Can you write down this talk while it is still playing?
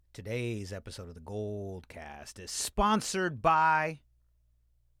Today's episode of the Goldcast is sponsored by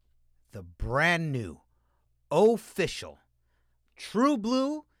the brand new, official, True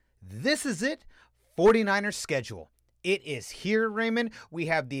Blue, this is it, 49ers schedule. It is here, Raymond. We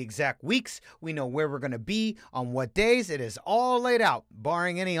have the exact weeks. We know where we're going to be, on what days. It is all laid out,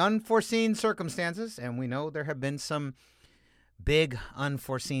 barring any unforeseen circumstances. And we know there have been some big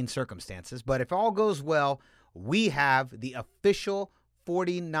unforeseen circumstances. But if all goes well, we have the official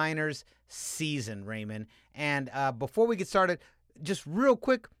 49ers season, Raymond. And before we get started, just real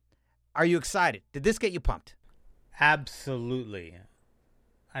quick, are you excited? Did this get you pumped? Absolutely.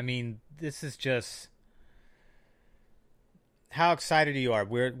 I mean, this is just how excited you are.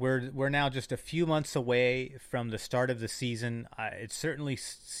 We're now just a few months away from the start of the season. It certainly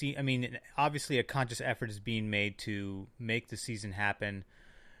obviously a conscious effort is being made to make the season happen,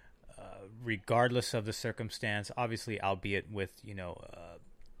 regardless of the circumstance. Obviously, albeit with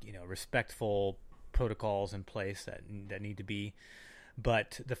respectful protocols in place that need to be.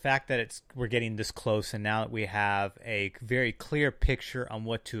 But the fact that we're getting this close, and now that we have a very clear picture on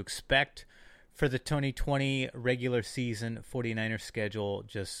what to expect for the 2020 regular season 49ers schedule,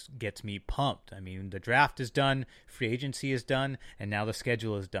 just gets me pumped. I mean, the draft is done, free agency is done, and now the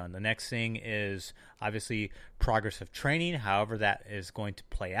schedule is done. The next thing is obviously progress of training, however that is going to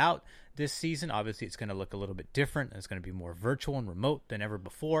play out this season. Obviously, it's going to look a little bit different. It's going to be more virtual and remote than ever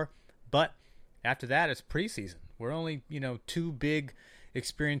before. But after that, it's preseason. We're only, two big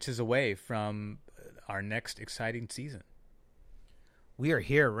experiences away from our next exciting season. We are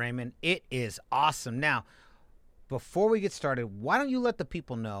here, Raymond. It is awesome. Now, before we get started, why don't you let the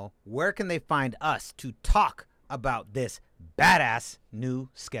people know where can they find us to talk about this badass new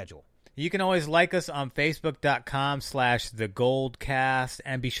schedule? You can always like us on Facebook.com/TheGoldcast,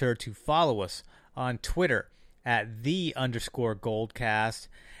 and be sure to follow us on Twitter at @the_Goldcast.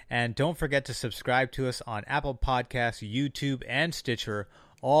 And don't forget to subscribe to us on Apple Podcasts, YouTube, and Stitcher,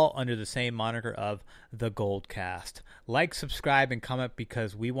 all under the same moniker of The Goldcast. Like, subscribe, and comment,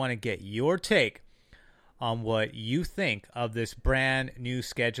 because we want to get your take on what you think of this brand new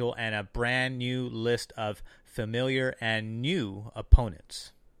schedule and a brand new list of familiar and new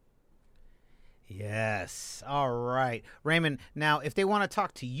opponents. Yes. All right. Raymond, now, if they want to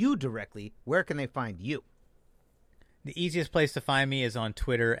talk to you directly, where can they find you? The easiest place to find me is on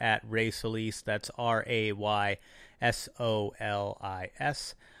Twitter at Ray Solis. That's RaySolis,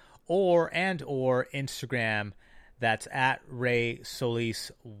 or Instagram. That's at Ray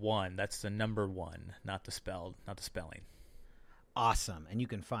Solis 1. That's the number 1, not the spelling. Awesome. And you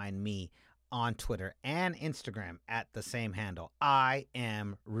can find me on Twitter and Instagram at the same handle. I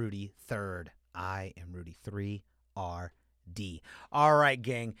am Rudy 3rd. I am Rudy 3RD. All right,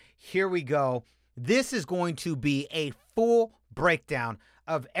 gang. Here we go. This is going to be a full breakdown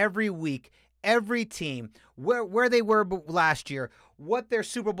of every week, every team, where they were last year, what their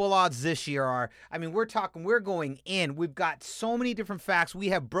Super Bowl odds this year are. I mean, we're going in. We've got so many different facts. We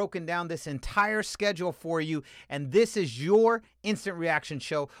have broken down this entire schedule for you, and this is your instant reaction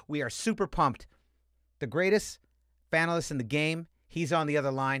show. We are super pumped. The greatest fanalist in the game, he's on the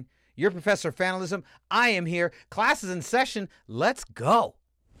other line. Your Professor of Fanalism, I am here. Class is in session. Let's go.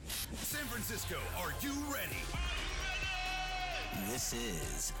 San Francisco, are you ready? This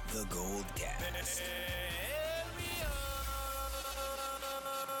is the Goldcast.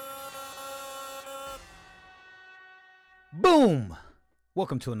 Boom!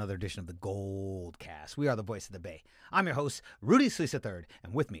 Welcome to another edition of the Goldcast. We are the voice of the Bay. I'm your host, Rudy Solis III,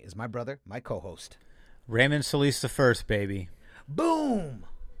 and with me is my brother, my co-host, Raymond Solis I, baby. Boom!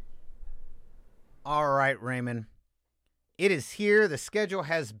 All right, Raymond. It is here. The schedule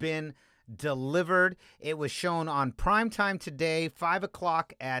has been delivered. It was shown on primetime today, 5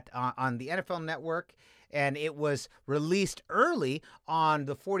 o'clock on the NFL Network, and it was released early on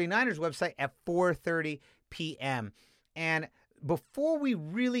the 49ers website at 4:30 p.m. And before we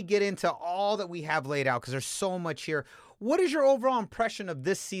really get into all that we have laid out, because there's so much here, what is your overall impression of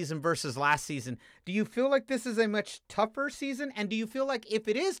this season versus last season? Do you feel like this is a much tougher season? And do you feel like if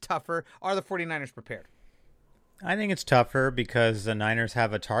it is tougher, are the 49ers prepared? I think it's tougher because the Niners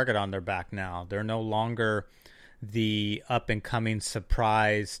have a target on their back now. They're no longer the up-and-coming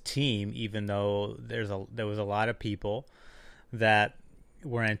surprise team, even though there was a lot of people that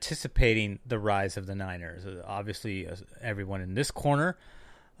were anticipating the rise of the Niners. Obviously, everyone in this corner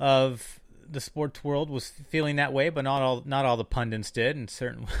of the sports world was feeling that way, but not all the pundits did, and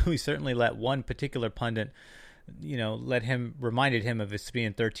we certainly let one particular pundit reminded him of his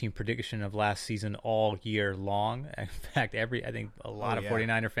 3-13 prediction of last season all year long. In fact, I think a lot of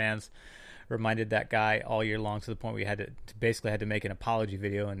 49er fans reminded that guy all year long, to the point we had to basically had to make an apology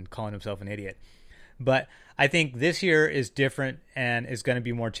video and calling himself an idiot. But I think this year is different and is going to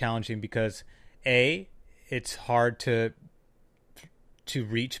be more challenging because it's hard to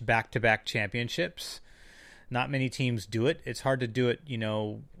reach back-to-back championships. Not many teams do it. It's hard to do it,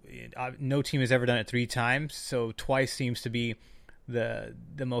 no team has ever done it 3 times, so twice seems to be the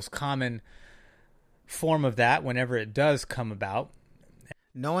most common form of that whenever it does come about.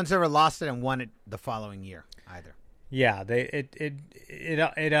 No one's ever lost it and won it the following year either. Yeah,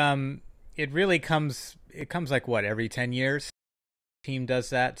 it really comes like what, every 10 years team does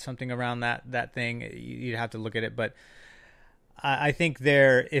that, something around that thing. You'd have to look at it, but I think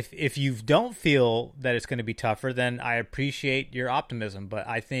if you don't feel that it's going to be tougher, then I appreciate your optimism. But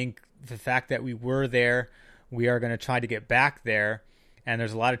I think the fact that we were there, we are going to try to get back there. And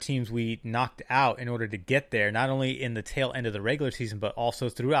there's a lot of teams we knocked out in order to get there, not only in the tail end of the regular season, but also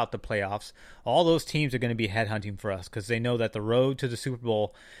throughout the playoffs. All those teams are going to be headhunting for us because they know that the road to the Super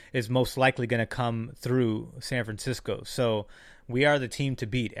Bowl is most likely going to come through San Francisco. So we are the team to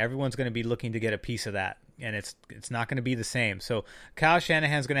beat. Everyone's going to be looking to get a piece of that, and it's not going to be the same. So Kyle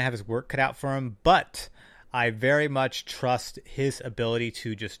Shanahan's going to have his work cut out for him, but I very much trust his ability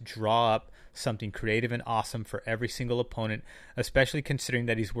to just draw up something creative and awesome for every single opponent, especially considering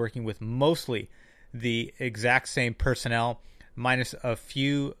that he's working with mostly the exact same personnel, minus a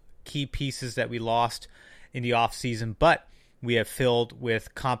few key pieces that we lost in the offseason, but we have filled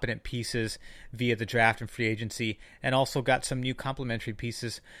with competent pieces via the draft and free agency, and also got some new complementary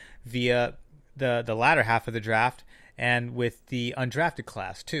pieces via the latter half of the draft and with the undrafted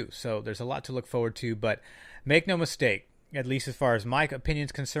class too. So there's a lot to look forward to, but make no mistake, at least as far as my opinion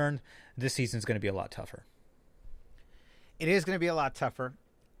is concerned, this season is going to be a lot tougher. It is going to be a lot tougher.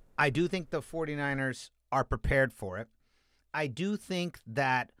 I do think the 49ers are prepared for it. I do think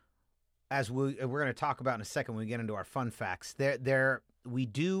that, as we're going to talk about in a second when we get into our fun facts, we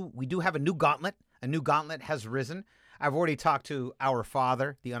do have a new gauntlet. A new gauntlet has risen. I've already talked to our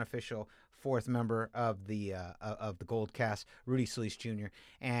father, the unofficial 4th member of the Gold Cast, Rudy Solis Jr.,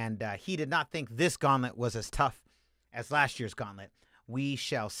 and he did not think this gauntlet was as tough as last year's gauntlet. We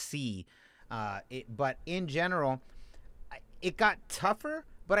shall see. But in general, it got tougher,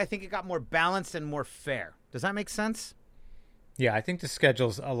 but I think it got more balanced and more fair. Does that make sense? Yeah, I think the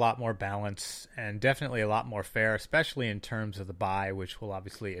schedule's a lot more balanced and definitely a lot more fair, especially in terms of the bye, which we'll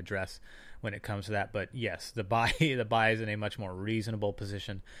obviously address when it comes to that. But yes, the bye is in a much more reasonable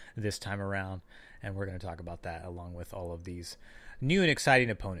position this time around, and we're going to talk about that along with all of these new and exciting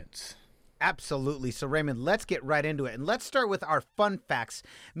opponents. Absolutely. So, Raymond, let's get right into it. And let's start with our fun facts.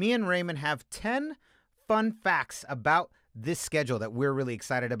 Me and Raymond have 10 fun facts about this schedule that we're really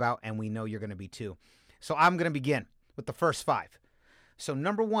excited about, and we know you're going to be too. So I'm going to begin with the first 5. So,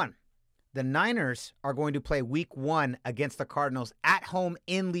 number 1, the Niners are going to play week 1 against the Cardinals at home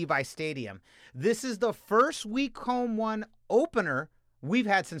in Levi Stadium. This is the first week home 1 opener we've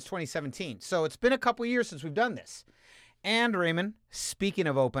had since 2017. So it's been a couple years since we've done this. And, Raymond, speaking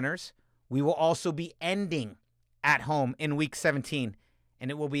of openers, we will also be ending at home in week 17,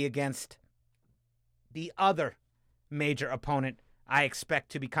 and it will be against the other major opponent I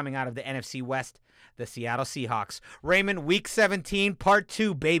expect to be coming out of the NFC West, the Seattle Seahawks. Raymond, week 17, part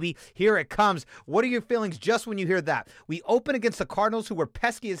 2, baby. Here it comes. What are your feelings just when you hear that? We open against the Cardinals, who were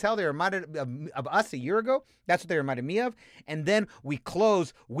pesky as hell. They reminded of us a year ago. That's what they reminded me of. And then we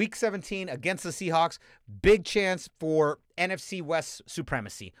close week 17 against the Seahawks. Big chance for NFC West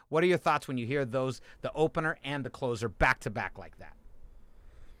supremacy. What are your thoughts when you hear those, the opener and the closer, back-to-back like that?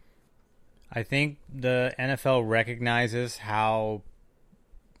 I think the NFL recognizes how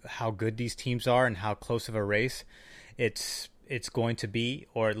good these teams are and how close of a race it's going to be,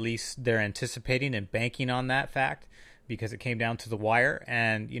 or at least they're anticipating and banking on that fact because it came down to the wire.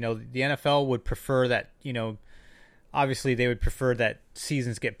 And, the NFL would prefer that, obviously they would prefer that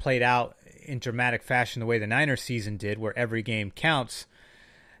seasons get played out in dramatic fashion the way the Niners season did, where every game counts.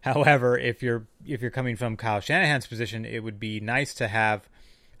 However, if you're coming from Kyle Shanahan's position, it would be nice to have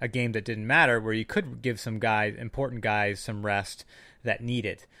a game that didn't matter, where you could give some guys, important guys, some rest that need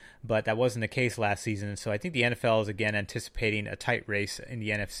it. But that wasn't the case last season. So I think the NFL is again anticipating a tight race in the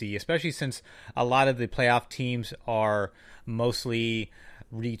NFC, especially since a lot of the playoff teams are mostly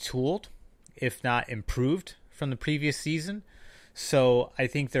retooled, if not improved, from the previous season. So I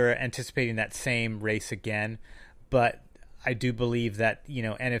think they're anticipating that same race again. But I do believe that,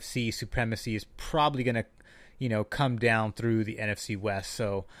 NFC supremacy is probably going to come down through the NFC West.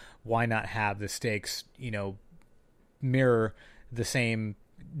 So why not have the stakes, mirror the same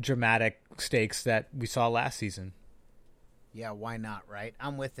dramatic stakes that we saw last season? Yeah, why not, right?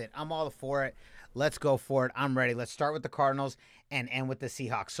 I'm with it. I'm all for it. Let's go for it. I'm ready. Let's start with the Cardinals and end with the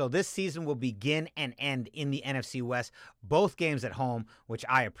Seahawks. So this season will begin and end in the NFC West, both games at home, which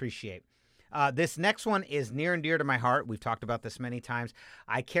I appreciate. This next one is near and dear to my heart. We've talked about this many times.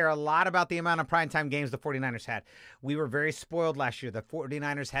 I care a lot about the amount of primetime games the 49ers had. We were very spoiled last year. The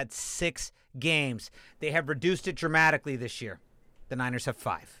 49ers had 6 games. They have reduced it dramatically this year. The Niners have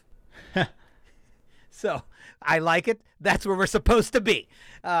 5. So I like it. That's where we're supposed to be.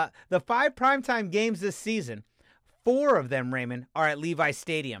 The 5 primetime games this season, 4 of them, Raymond, are at Levi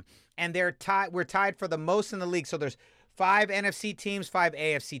Stadium. And they're tied. We're tied for the most in the league. So there's 5 NFC teams, 5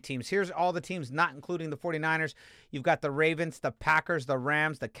 AFC teams. Here's all the teams, not including the 49ers. You've got the Ravens, the Packers, the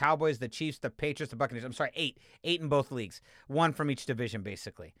Rams, the Cowboys, the Chiefs, the Patriots, the Buccaneers. I'm sorry, 8. 8 in both leagues. 1 from each division,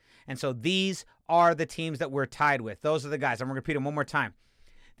 basically. And so these are the teams that we're tied with. Those are the guys. I'm going to repeat them one more time.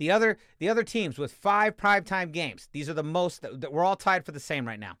 The other teams with 5 primetime games, these are the most, that we're all tied for the same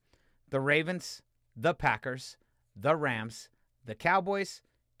right now. The Ravens, the Packers, the Rams, the Cowboys,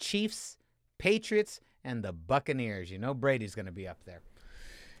 Chiefs, Patriots, and the Buccaneers. You know Brady's going to be up there.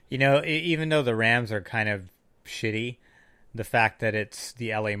 You know, even though the Rams are kind of shitty, the fact that it's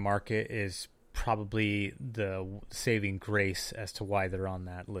the LA market is probably the saving grace as to why they're on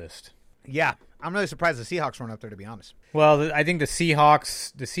that list. Yeah, I'm really surprised the Seahawks weren't up there, to be honest. Well, I think the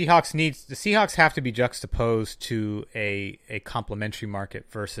Seahawks have to be juxtaposed to a complementary market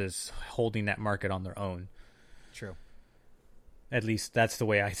versus holding that market on their own. True. At least that's the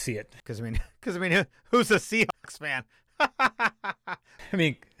way I see it. Because I mean, who's a Seahawks fan? I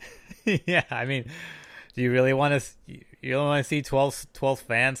mean, yeah. I mean, do you really want to? You don't want to see 12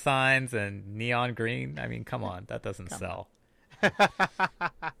 fan signs and neon green? I mean, come on, that doesn't sell.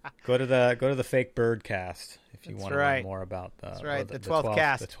 Go to the fake bird cast if you want to learn more about the. That's right. The 12th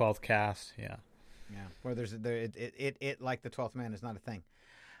cast. The 12th cast. Yeah. Yeah. Where there's it like the 12th man is not a thing.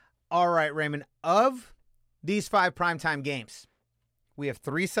 All right, Raymond. Of these 5 primetime games, we have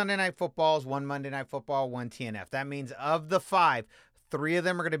 3 Sunday night footballs, 1 Monday night football, 1 TNF. That means of the 5, 3 of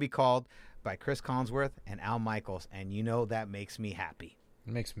them are going to be called by Chris Collinsworth and Al Michaels, and you know that makes me happy.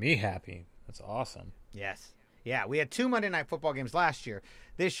 It makes me happy. That's awesome. Yes. Yeah, we had 2 Monday night football games last year.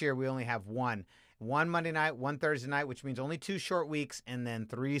 This year we only have 1. 1 Monday night, 1 Thursday night, which means only 2 short weeks, and then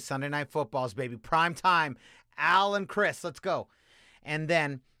 3 Sunday night footballs, baby. Prime time. Al and Chris, let's go. And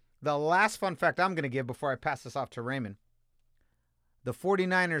then the last fun fact I'm going to give before I pass this off to Raymond, the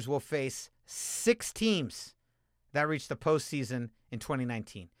 49ers will face 6 teams that reached the postseason in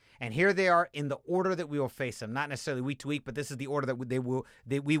 2019. And here they are in the order that we will face them. Not necessarily week to week, but this is the order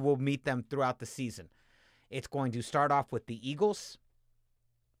that we will meet them throughout the season. It's going to start off with the Eagles,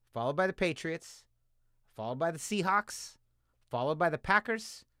 followed by the Patriots, followed by the Seahawks, followed by the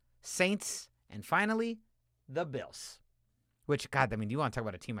Packers, Saints, and finally, the Bills. Which, God, I mean, you want to talk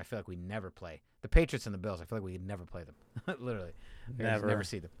about a team I feel like we never play. The Patriots and the Bills, I feel like we never play them. Literally. Never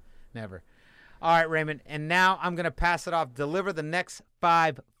see them. Never. All right, Raymond, and now I'm going to pass it off. Deliver the next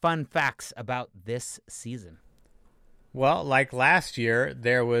 5 fun facts about this season. Well, like last year,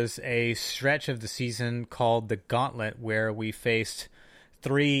 there was a stretch of the season called the Gauntlet where we faced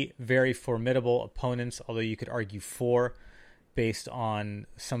 3 very formidable opponents, although you could argue 4 based on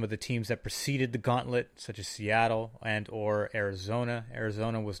some of the teams that preceded the Gauntlet, such as Seattle and or Arizona.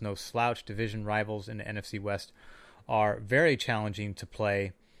 Arizona was no slouch. Division rivals in the NFC West are very challenging to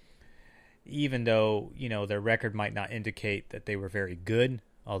play, even though, you know, their record might not indicate that they were very good.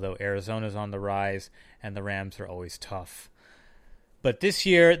 Although Arizona's on the rise and the Rams are always tough. But this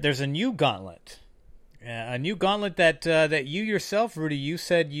year, there's a new gauntlet. A new gauntlet that you yourself, Rudy, you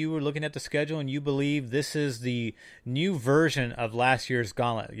said you were looking at the schedule and you believe this is the new version of last year's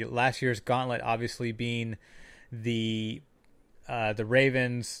gauntlet. Last year's gauntlet obviously being the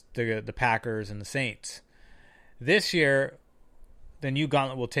Ravens, the Packers, and the Saints. This year, the new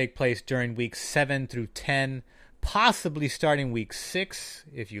gauntlet will take place during weeks 7 through 10, possibly starting week 6,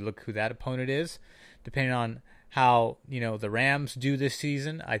 if you look who that opponent is, depending on how, you know, the Rams do this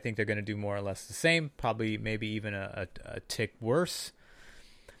season. I think they're going to do more or less the same, probably maybe even a tick worse.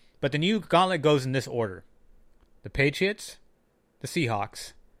 But the new gauntlet goes in this order: the Patriots, the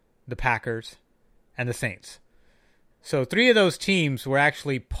Seahawks, the Packers, and the Saints. So 3 of those teams were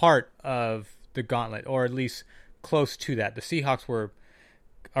actually part of the gauntlet, or at least close to that. The Seahawks were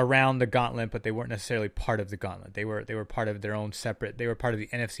around the gauntlet, but they weren't necessarily part of the gauntlet. They were part of their own separate. They were part of the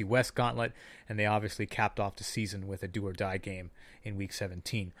NFC West gauntlet, and they obviously capped off the season with a do-or-die game in Week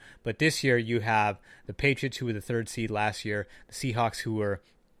 17. But this year, you have the Patriots, who were the 3rd seed last year, the Seahawks, who were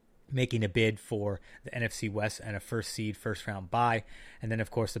making a bid for the NFC West and a first seed, first round bye. And then,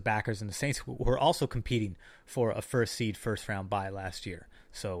 of course, the Packers and the Saints were also competing for a first seed, first round bye last year.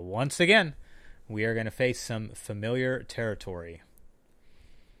 So once again, we are going to face some familiar territory.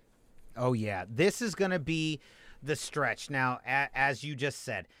 Oh, yeah. This is going to be the stretch. Now, as you just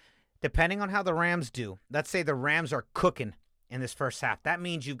said, depending on how the Rams do, let's say the Rams are cooking in this first half. That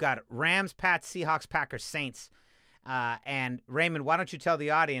means you've got Rams, Pats, Seahawks, Packers, Saints. And Raymond, why don't you tell the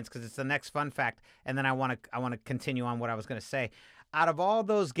audience, because it's the next fun fact, and then I want to continue on what I was going to say. Out of all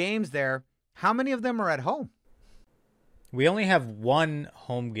those games there, how many of them are at home? We only have one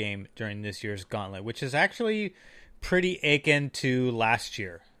home game during this year's gauntlet, which is actually pretty akin to last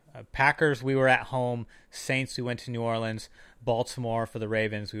year. Packers, we were at home. Saints, we went to New Orleans. Baltimore for the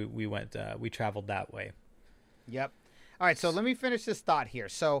Ravens, we traveled that way. Yep. All right, so let me finish this thought here.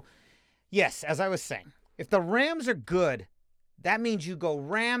 So, yes, as I was saying, if the Rams are good, that means you go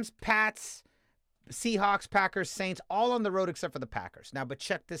Rams, Pats, Seahawks, Packers, Saints, all on the road except for the Packers. Now, but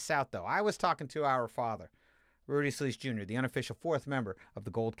check this out, though. I was talking to our father, Rudy Solis Jr., the unofficial fourth member of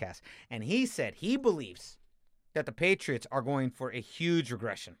the Goldcast, and he said he believes that the Patriots are going for a huge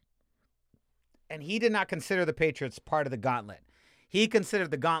regression. And he did not consider the Patriots part of the gauntlet. He considered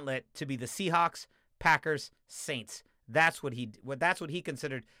the gauntlet to be the Seahawks, Packers, Saints. That's what he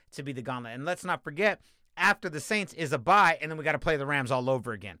considered to be the gauntlet. And let's not forget, after the Saints is a bye, and then we got to play the Rams all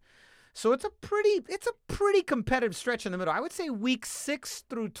over again. So it's a pretty competitive stretch in the middle. I would say week 6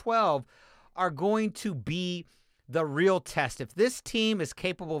 through 12 are going to be the real test. If this team is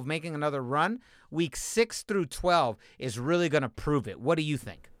capable of making another run, week 6 through 12 is really going to prove it. What do you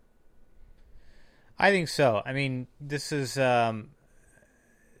think? I think so. I mean, this is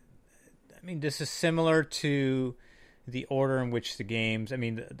similar to the order in which the games. I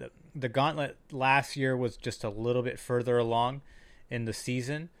mean, the gauntlet last year was just a little bit further along in the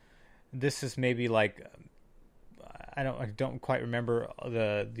season. This is maybe like I don't quite remember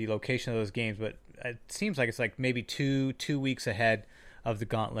the location of those games, but it seems like it's like maybe two weeks ahead of the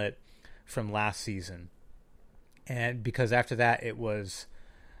gauntlet from last season. And because after that it was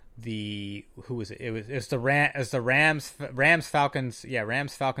the Rams, Falcons,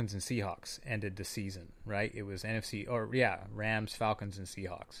 Falcons and Seahawks ended the season, right? It was Rams, Falcons and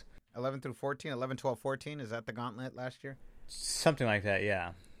Seahawks. 11 through 14, 11, 12, 14, is that the gauntlet last year? Something like that,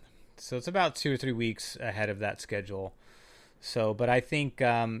 yeah. So it's about 2 or 3 weeks ahead of that schedule. So, but I think,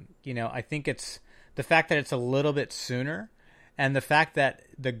 I think it's the fact that it's a little bit sooner and the fact that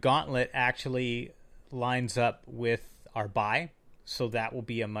the gauntlet actually lines up with our bye. So that will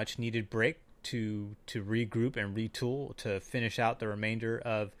be a much needed break to regroup and retool to finish out the remainder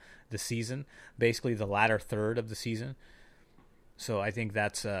of the season, basically the latter third of the season. So I think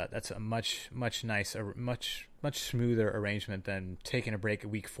that's a much nicer, much smoother arrangement than taking a break at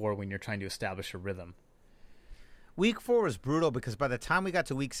week 4 when you're trying to establish a rhythm. Week 4 was brutal because by the time we got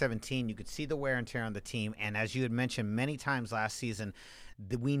to week 17, you could see the wear and tear on the team. And as you had mentioned many times last season,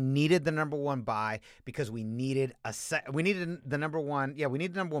 we needed the number 1 bye because we needed the number 1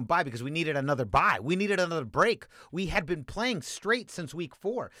 bye because we needed another bye. We needed another break. We had been playing straight since week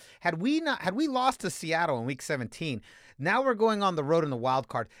 4. Had we lost to Seattle in week 17, now we're going on the road in the wild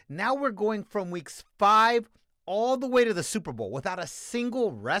card. Now we're going from weeks 5 all the way to the Super Bowl without a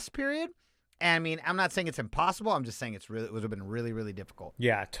single rest period. And I mean, I'm not saying it's impossible. I'm just saying it would have been really, really difficult.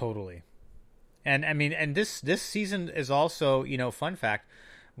 Yeah, totally. And I mean, and this season is also, fun fact,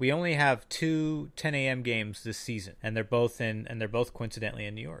 we only have 2 10 a.m. games this season, and they're both coincidentally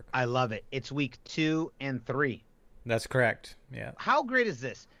in New York. I love it. It's week 2 and 3. That's correct. Yeah. How great is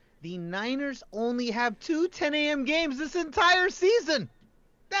this? The Niners only have 2 10 a.m. games this entire season.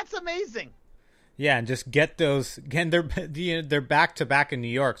 That's amazing. Yeah, and just get those again. They're back to back in New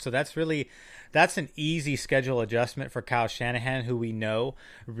York, so that's an easy schedule adjustment for Kyle Shanahan, who we know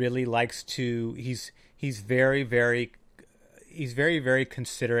really likes to. He's very, very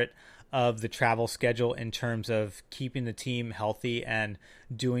considerate of the travel schedule in terms of keeping the team healthy and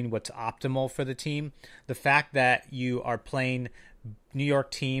doing what's optimal for the team. The fact that you are playing New York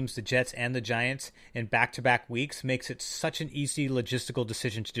teams, the Jets and the Giants, in back-to-back weeks makes it such an easy logistical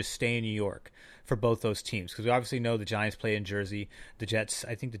decision to just stay in New York for both those teams. Because we obviously know the Giants play in Jersey. I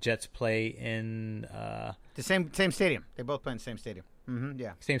think the Jets play in... the same stadium. They both play in the same stadium. Mm-hmm,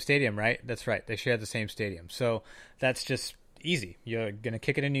 yeah. Same stadium, right? That's right. They share the same stadium. So that's just easy. You're going to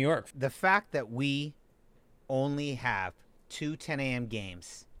kick it in New York. The fact that we only have 2 10 a.m.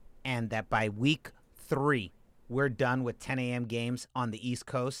 games and that by week 3 we're done with 10 a.m. games on the East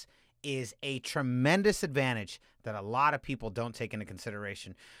Coast is a tremendous advantage that a lot of people don't take into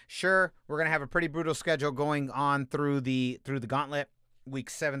consideration. Sure, we're going to have a pretty brutal schedule going on through the gauntlet.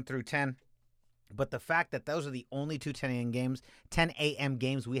 weeks 7 through 10. But the fact that those are the only two 10 a.m.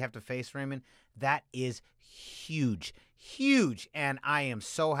 games we have to face, Raymond, that is huge. And I am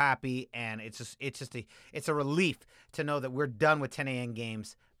so happy, and it's a relief to know that we're done with 10 a.m.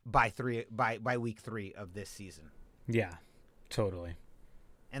 games by week 3 of this season. Yeah, totally.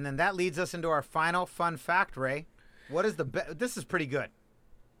 And then that leads us into our final fun fact, Ray. What is this is pretty good.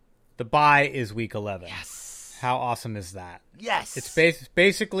 The bye is week 11. Yes. How awesome is that? Yes. It's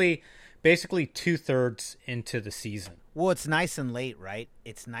basically 2/3 into the season. Well, it's nice and late, right?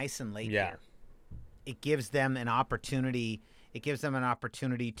 It's nice and late here. It gives them an opportunity. It gives them an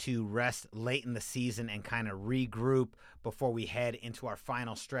opportunity to rest late in the season and kind of regroup before we head into our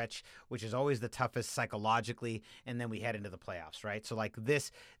final stretch, which is always the toughest psychologically, and then we head into the playoffs, right? So like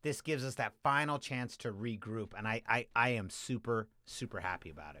this gives us that final chance to regroup, and I am super, super happy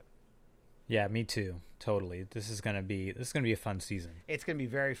about it. Yeah, me too. Totally. This is gonna be a fun season. It's gonna be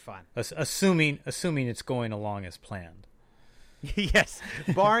very fun. Assuming it's going along as planned. Yes,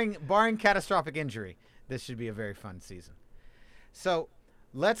 barring catastrophic injury, this should be a very fun season. So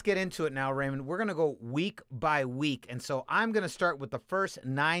let's get into it now, Raymond. We're going to go week by week. And so I'm going to start with the first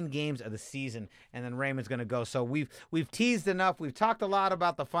 9 games of the season, and then Raymond's going to go. So we've teased enough. We've talked a lot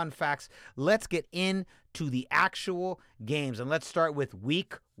about the fun facts. Let's get into the actual games, and let's start with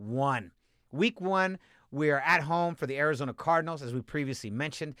week 1. Week 1, we are at home for the Arizona Cardinals, as we previously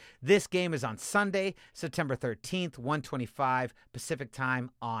mentioned. This game is on Sunday, September 13th, 1:25 Pacific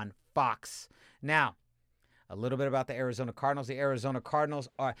time on Fox. Now, a little bit about the Arizona Cardinals. The Arizona Cardinals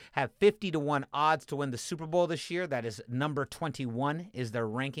have 50-1 odds to win the Super Bowl this year. That is number 21 is their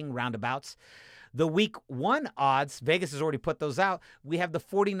ranking roundabouts. The week 1 odds, Vegas has already put those out. We have the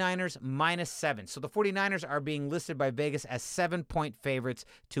 49ers -7. So the 49ers are being listed by Vegas as 7-point favorites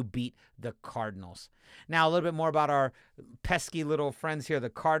to beat the Cardinals. Now, a little bit more about our pesky little friends here, the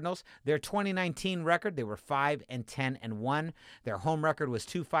Cardinals. Their 2019 record, they were 5-10-1. Their home record was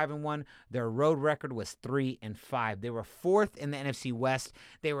 2-5-1. Their road record was 3-5. They were 4th in the NFC West.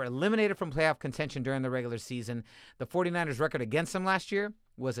 They were eliminated from playoff contention during the regular season. The 49ers record against them last year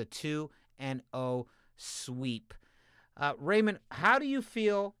was a 2-0 sweep. Raymond, how do you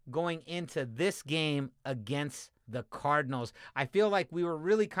feel going into this game against the Cardinals? I feel like we were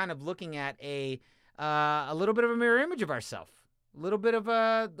really kind of looking at a little bit of a mirror image of ourselves, a little bit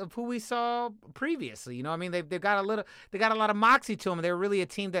of who we saw previously. You know, I mean, they got a lot of moxie to them. They were really a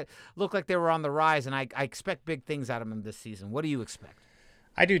team that looked like they were on the rise, and I expect big things out of them this season. What do you expect?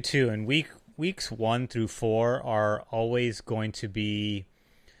 I do too. And weeks 1 through 4 are always going to be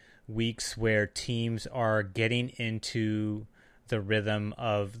weeks where teams are getting into the rhythm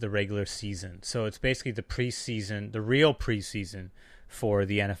of the regular season. So it's basically the preseason, the real preseason for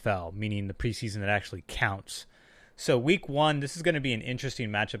the NFL, meaning the preseason that actually counts. So week 1, this is going to be an interesting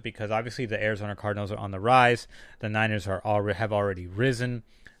matchup because obviously the Arizona Cardinals are on the rise. The Niners have already risen.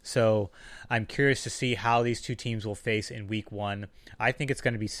 So I'm curious to see how these two teams will face in week 1. I think it's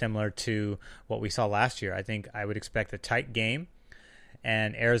going to be similar to what we saw last year. I think I would expect a tight game,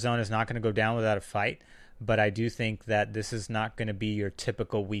 and Arizona is not going to go down without a fight. But I do think that this is not going to be your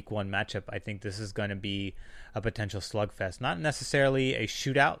typical week 1 matchup. I think this is going to be a potential slugfest. Not necessarily a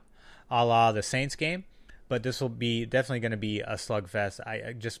shootout a la the Saints game, but this will be definitely going to be a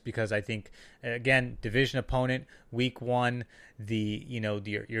slugfest. Just because I think, again, division opponent, week 1,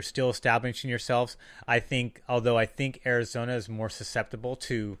 you're still establishing yourselves. I think Arizona is more susceptible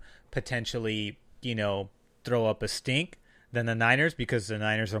to potentially, throw up a stink than the Niners, because the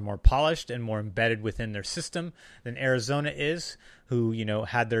Niners are more polished and more embedded within their system than Arizona is, who,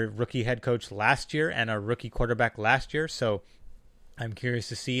 had their rookie head coach last year and a rookie quarterback last year. So I'm curious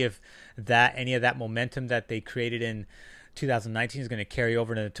to see if any of that momentum that they created in 2019 is going to carry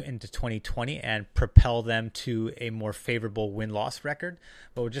over into 2020 and propel them to a more favorable win-loss record.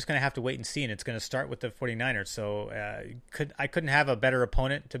 But we're just going to have to wait and see, and it's going to start with the 49ers. So I couldn't have a better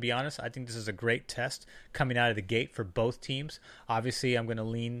opponent, to be honest. I think this is a great test coming out of the gate for both teams. Obviously, I'm going to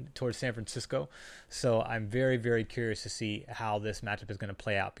lean towards San Francisco. So I'm very, very curious to see how this matchup is going to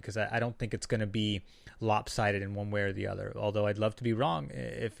play out, because I don't think it's going to be lopsided in one way or the other, although I'd love to be wrong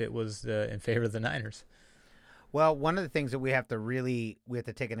if it was in favor of the Niners. Well, one of the things that we have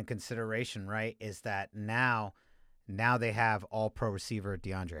to take into consideration, right, is that now they have all-pro receiver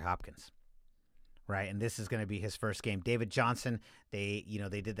DeAndre Hopkins, right? And this is going to be his first game. David Johnson, they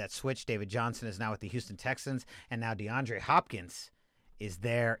did that switch. David Johnson is now with the Houston Texans, and now DeAndre Hopkins is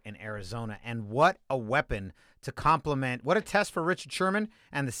there in Arizona. And what a weapon to complement. What a test for Richard Sherman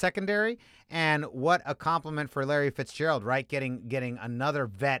and the secondary, and what a compliment for Larry Fitzgerald, right? Getting another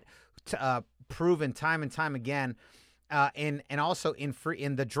vet proven time and time again and also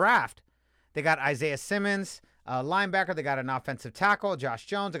in the draft, they got Isaiah Simmons, linebacker. They got an offensive tackle, Josh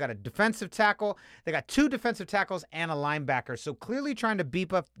Jones. They got a defensive tackle. They got 2 defensive tackles and a linebacker. So clearly trying to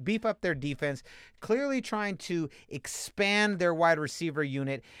beef up their defense, clearly trying to expand their wide receiver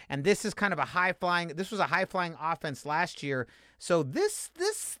unit. And this is kind of this was a high-flying offense last year. So this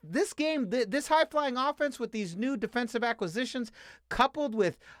game, this high-flying offense with these new defensive acquisitions, coupled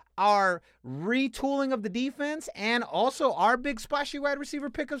with our retooling of the defense and also our big splashy wide receiver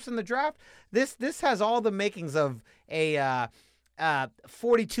pickups in the draft, this has all the makings of a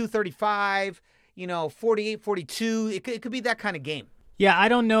 42-35, 48-42. It could be that kind of game. Yeah, I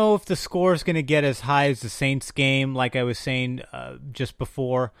don't know if the score is going to get as high as the Saints game, like I was saying just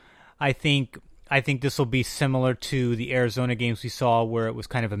before. I think this will be similar to the Arizona games we saw, where it was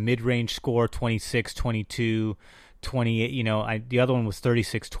kind of a mid-range score, 26-22, 28. The other one was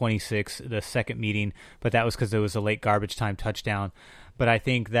 36-26, the second meeting, but that was because it was a late garbage time touchdown. But I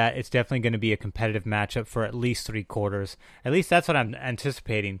think that it's definitely going to be a competitive matchup for at least 3 quarters. At least that's what I'm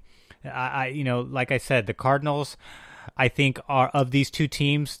anticipating. Like I said, the Cardinals, I think, are of these 2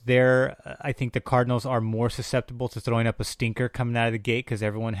 teams. I think the Cardinals are more susceptible to throwing up a stinker coming out of the gate, because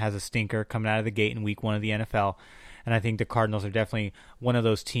everyone has a stinker coming out of the gate in week 1 of the NFL. And I think the Cardinals are definitely one of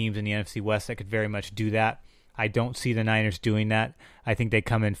those teams in the NFC West that could very much do that. I don't see the Niners doing that. I think they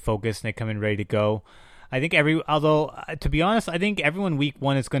come in focused and they come in ready to go. I think to be honest, I think everyone week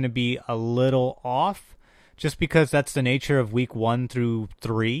 1 is going to be a little off, just because that's the nature of week 1 through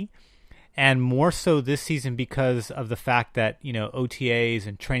 3. And more so this season because of the fact that, OTAs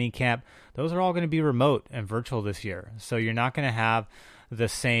and training camp, those are all going to be remote and virtual this year. So you're not going to have the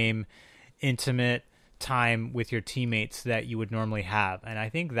same intimate time with your teammates that you would normally have. And I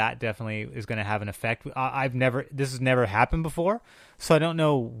think that definitely is going to have an effect. This has never happened before, so I don't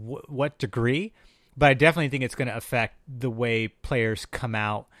know what degree, but I definitely think it's going to affect the way players come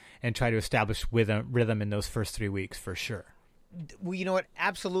out and try to establish rhythm in those first 3 weeks for sure. Well, you know what?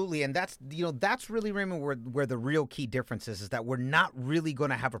 Absolutely. And that's really, Raymond, where the real key difference is that we're not really going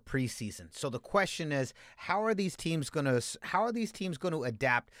to have a preseason. So the question is, how are these teams going to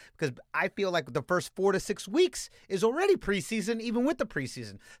adapt? Because I feel like the first 4 to 6 weeks is already preseason, even with the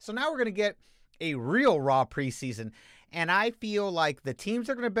preseason. So now we're going to get a real raw preseason. And I feel like the teams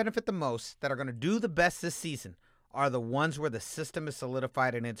that are going to benefit the most, that are going to do the best this season, are the ones where the system is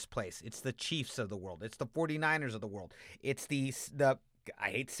solidified in its place. It's the Chiefs of the world. It's the 49ers of the world. It's the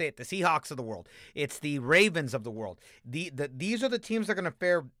I hate to say it, the Seahawks of the world. It's the Ravens of the world. These are the teams that are going to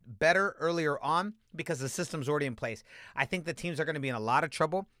fare better earlier on because the system's already in place. I think the teams that are going to be in a lot of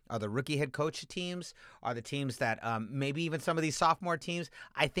trouble are the rookie head coach teams, are the teams that maybe even some of these sophomore teams.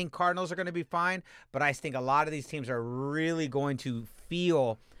 I think Cardinals are going to be fine, but I think a lot of these teams are really going to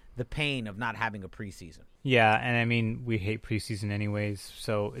feel the pain of not having a preseason. Yeah, and I mean, we hate preseason anyways,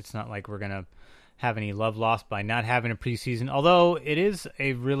 so it's not like we're going to have any love lost by not having a preseason, although it is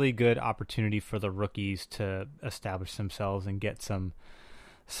a really good opportunity for the rookies to establish themselves and get some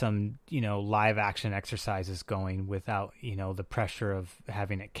live action exercises going without, the pressure of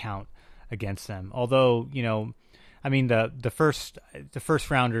having it count against them. Although, I mean, the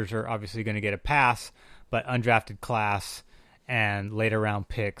first rounders are obviously going to get a pass, but undrafted class and later round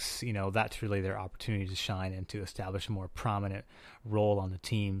picks, that's really their opportunity to shine and to establish a more prominent role on the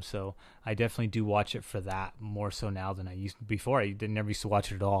team. So I definitely do watch it for that, more so now than I used to before. I never used to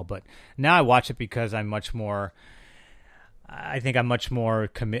watch it at all, but now I watch it because I'm much more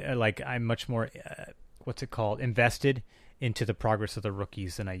invested into the progress of the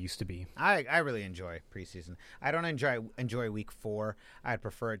rookies than I used to be. I really enjoy preseason. I don't enjoy week 4. I'd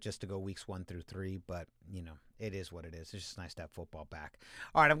prefer it just to go weeks 1 through 3, but it is what it is. It's just nice to have football back.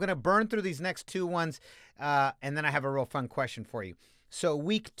 All right, I'm going to burn through these next 2 ones, and then I have a real fun question for you. So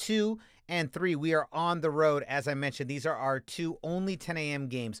week 2 and 3, we are on the road. As I mentioned, these are our 2 only 10 a.m.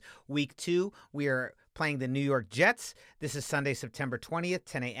 games. Week 2, we are playing the New York Jets. This is Sunday, September 20th,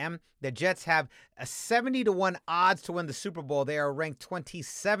 10 a.m. The Jets have a 70-1 odds to win the Super Bowl. They are ranked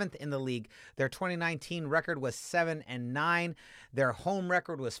 27th in the league. Their 2019 record was 7-9. Their home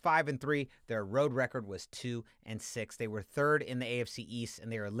record was 5-3. Their road record was 2-6. They were 3rd in the AFC East,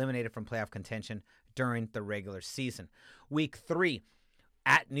 and they were eliminated from playoff contention during the regular season. Week 3.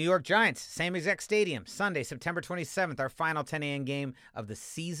 At New York Giants, same exact stadium, Sunday, September 27th, our final 10 a.m. game of the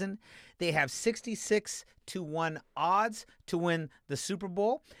season. They have 66-1 odds to win the Super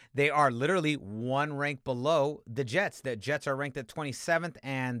Bowl. They are literally 1 rank below the Jets. The Jets are ranked at 27th,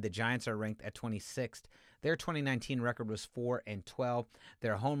 and the Giants are ranked at 26th. Their 2019 record was 4-12.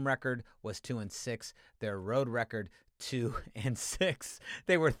 Their home record was 2-6. Their road record, 2-6.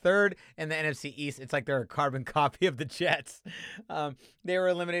 They were third in the NFC East. It's like they're a carbon copy of the Jets. They were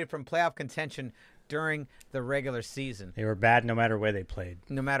eliminated from playoff contention during the regular season. They were bad no matter where they played.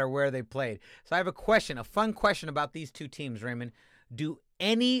 No matter where they played. So I have a question, a fun question about these two teams, Raymond. Do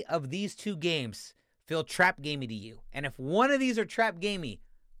any of these two games feel trap gamey to you? And if one of these are trap gamey,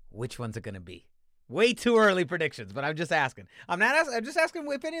 which one's it going to be? Way too early predictions, but I'm just asking. I'm just asking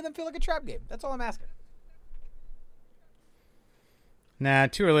if any of them feel like a trap game. That's all I'm asking. Nah,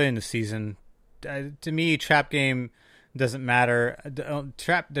 too early in the season. To me, trap game doesn't matter.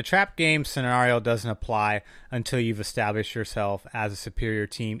 The trap game scenario doesn't apply until you've established yourself as a superior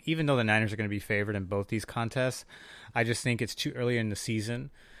team. Even though the Niners are going to be favored in both these contests, I just think it's too early in the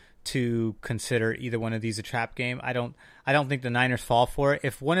season to consider either one of these a trap game. I don't think the Niners fall for it.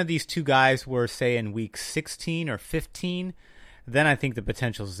 If one of these two guys were, say, in week 16 or 15, then I think the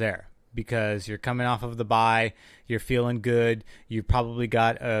potential's there. Because you're coming off of the bye, you're feeling good, you probably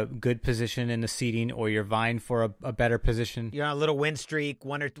got a good position in the seeding, or you're vying for a better position. You're on a little win streak,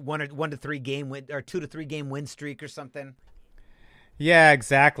 1 to 3 game win, or 2 to 3 game win streak or something. Yeah,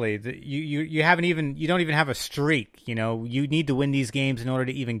 exactly. You don't even have a streak. You need to win these games in order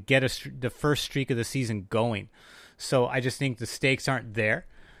to even get the first streak of the season going. So I just think the stakes aren't there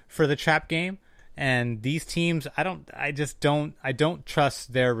for the trap game. And these teams, I don't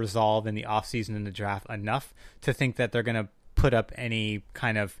trust their resolve in the offseason and the draft enough to think that they're going to put up any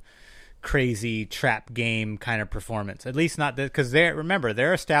kind of crazy trap game kind of performance. At least not because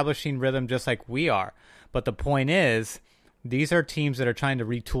they're establishing rhythm just like we are. But the point is, these are teams that are trying to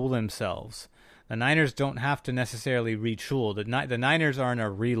retool themselves. The Niners don't have to necessarily retool. The Niners are in a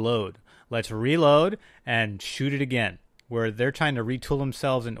reload. Let's reload and shoot it again. Where they're trying to retool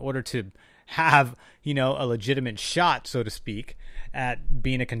themselves in order to have, a legitimate shot, so to speak, at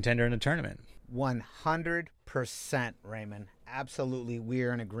being a contender in a tournament. 100%, Raymond. Absolutely,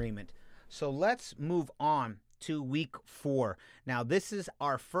 we're in agreement. So let's move on to week 4. Now, this is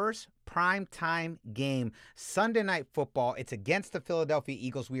our first primetime game, Sunday Night Football. It's against the Philadelphia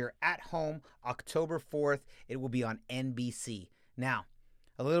Eagles. We are at home October 4th. It will be on NBC. Now,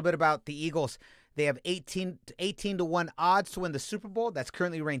 a little bit about the Eagles. They have 18 to 1 odds to win the Super Bowl. That's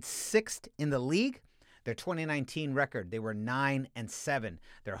currently ranked 6th in the league. Their 2019 record, they were 9-7.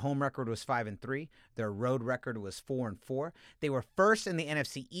 Their home record was 5-3. Their road record was 4-4. They were first in the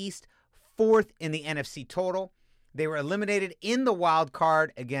NFC East, 4th in the NFC total. They were eliminated in the wild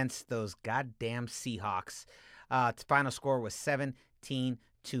card against those goddamn Seahawks. The final score was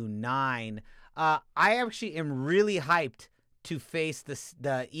 17-9. I actually am really hyped to face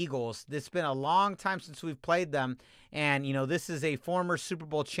the Eagles. It's been a long time since we've played them. And, this is a former Super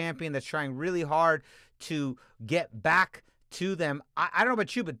Bowl champion that's trying really hard to get back to them. I don't know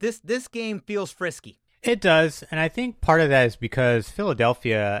about you, but this game feels frisky. It does. And I think part of that is because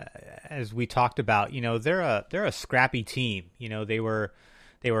Philadelphia, as we talked about, they're a scrappy team. They were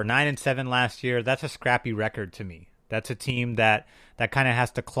 9-7 last year. That's a scrappy record to me. That's a team that kind of has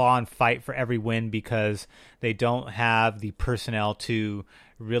to claw and fight for every win because they don't have the personnel to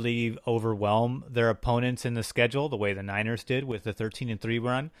really overwhelm their opponents in the schedule the way the Niners did with the 13-3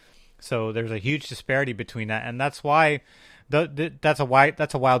 run. So there's a huge disparity between that, and that's why that's a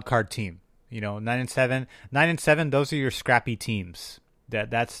wild card team. 9-7. Those are your scrappy teams.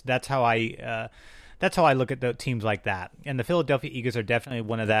 That's how I look at the teams like that. And the Philadelphia Eagles are definitely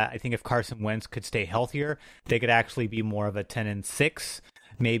one of that. I think if Carson Wentz could stay healthier, they could actually be more of a 10-6,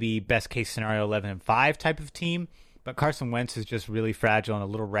 maybe best case scenario 11-5 type of team. But Carson Wentz is just really fragile and a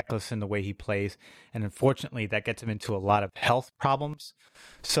little reckless in the way he plays. And unfortunately, that gets him into a lot of health problems.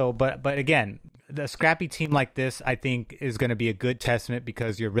 So, but again, the scrappy team like this, I think, is going to be a good testament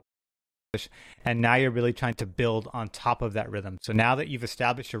because you're really, and now you're really trying to build on top of that rhythm. So now that you've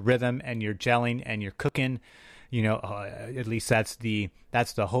established your rhythm and you're gelling and you're cooking, at least that's the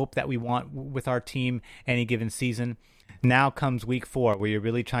hope that we want with our team any given season. Now comes week 4, where you're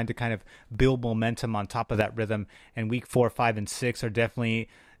really trying to kind of build momentum on top of that rhythm. And week 4, 5, and 6 are definitely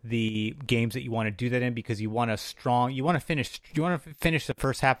the games that you want to do that in because you want to finish the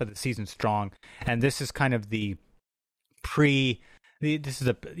first half of the season strong. And this is kind of this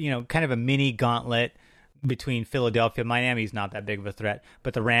is kind of a mini gauntlet between Philadelphia. Miami's not that big of a threat,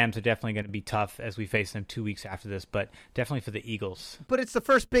 but the Rams are definitely going to be tough as we face them 2 weeks after this, but definitely for the Eagles. But it's the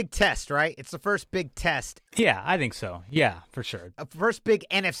first big test, right? It's the first big test. Yeah, I think so. Yeah, for sure. A first big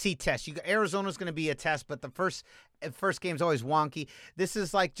NFC test. Arizona's going to be a test, but the first game's always wonky. This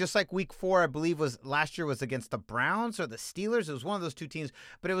is just like week 4, I believe last year was against the Browns or the Steelers. It was one of those two teams,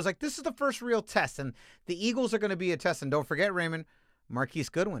 but it was like, this is the first real test, and the Eagles are going to be a test. And don't forget, Raymond, Marquise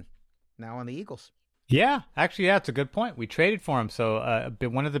Goodwin, now on the Eagles. Yeah, actually, yeah, it's a good point. We traded for him, so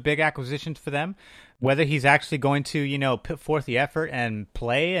one of the big acquisitions for them. Whether he's actually going to, put forth the effort and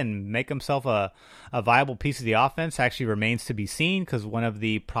play and make himself a viable piece of the offense actually remains to be seen, because one of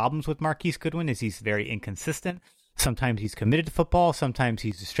the problems with Marquise Goodwin is he's very inconsistent. Sometimes he's committed to football. Sometimes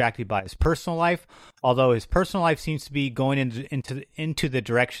he's distracted by his personal life, although his personal life seems to be going into the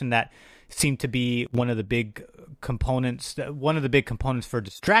direction that seemed to be one of the big components for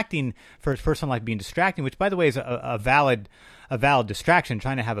distracting, for his personal life being distracting, which, by the way, is a valid distraction,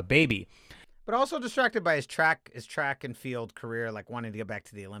 trying to have a baby. But also distracted by his track and field career, like wanting to get back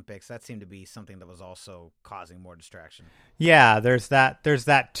to the Olympics. That seemed to be something that was also causing more distraction. Yeah, there's that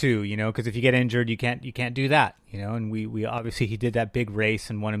too, because if you get injured, you can't do that, and we obviously, he did that big race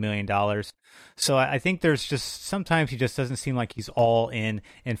and won $1 million. So I think there's just, sometimes he just doesn't seem like he's all in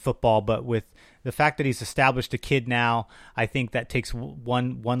football, but with the fact that he's established a kid now, I think that takes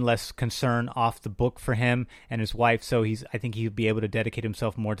one less concern off the book for him and his wife. So I think he'll be able to dedicate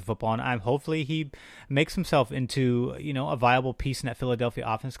himself more to football, and hopefully he makes himself into a viable piece in that Philadelphia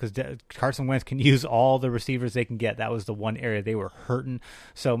offense, because Carson Wentz can use all the receivers they can get. That was the one area they were hurting.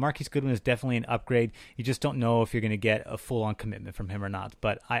 So Marquise Goodwin is definitely an upgrade. You just don't know if you're going to get a full-on commitment from him or not,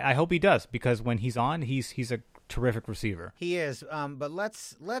 but I hope he does, because when he's on, he's a terrific receiver. He is. But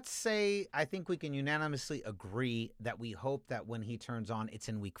let's say I think we can unanimously agree that we hope that when he turns on, it's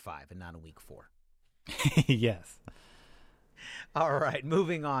in week 5 and not in week 4. Yes. All right,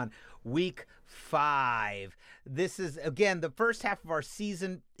 moving on. Week 5. This is, again, the first half of our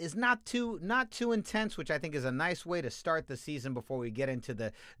season is not too intense, which I think is a nice way to start the season before we get into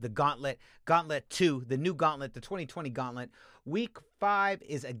the gauntlet 2, the new gauntlet, the 2020 gauntlet. Week 5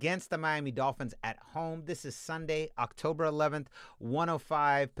 is against the Miami Dolphins at home. This is Sunday, October 11th,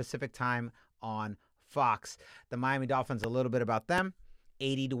 1:05 Pacific time on Fox. The Miami Dolphins, a little bit about them.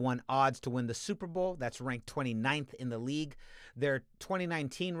 80-1 odds to win the Super Bowl. That's ranked 29th in the league. Their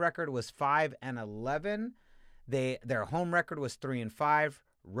 2019 record was 5-11. Their home record was 3-5.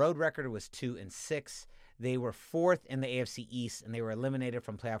 Road record was 2-6. They were 4th in the AFC East, and they were eliminated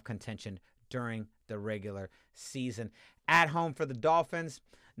from playoff contention during the regular season. At home for the Dolphins,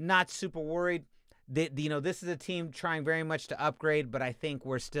 not super worried. This is a team trying very much to upgrade, but I think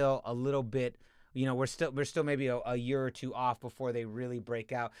we're still a little bit, we're still maybe a year or two off before they really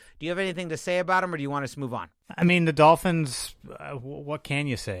break out. Do you have anything to say about them, or do you want us to move on? I mean, the Dolphins, what can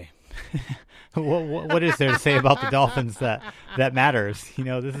you say? what is there to say about the Dolphins that matters?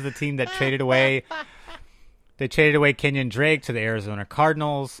 This is a team that traded away Kenyon Drake to the Arizona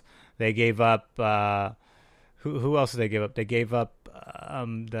Cardinals. They gave up who else did they give up? They gave up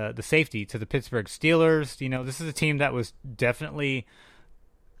the safety to the Pittsburgh Steelers. This is a team that was definitely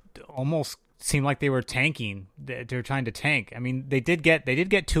almost seemed like they were tanking. They were trying to tank. I mean, they did get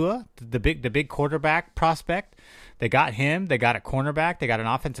Tua, the big quarterback prospect. They got him. They got a cornerback. They got an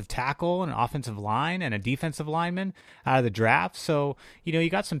offensive tackle, an offensive line, and a defensive lineman out of the draft. So you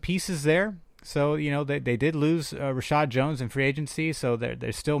got some pieces there. So they did lose Rashad Jones in free agency. So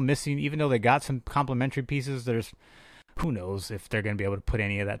they're still missing, even though they got some complementary pieces. There's who knows if they're going to be able to put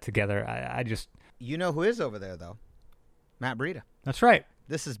any of that together. I just who is over there though? Matt Breida. That's right.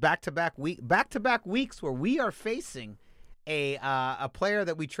 This is back-to-back weeks where we are facing a player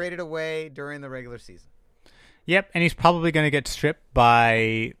that we traded away during the regular season. Yep, and he's probably going to get stripped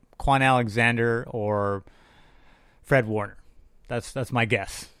by Quan Alexander or Fred Warner. That's my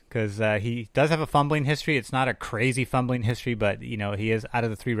guess, because he does have a fumbling history. It's not a crazy fumbling history, but he is, out of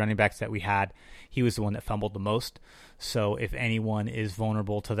the 3 running backs that we had, he was the one that fumbled the most. So if anyone is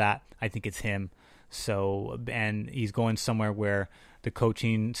vulnerable to that, I think it's him. So, and he's going somewhere where the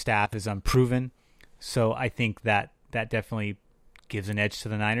coaching staff is unproven. So I think that definitely gives an edge to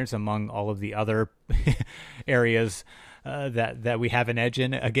the Niners among all of the other areas that we have an edge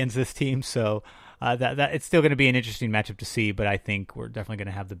in against this team. So that it's still going to be an interesting matchup to see, but I think we're definitely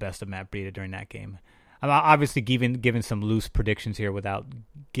going to have the best of Matt Breida during that game. I'm obviously giving some loose predictions here without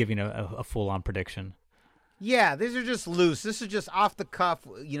giving a full-on prediction. Yeah, these are just loose. This is just off the cuff,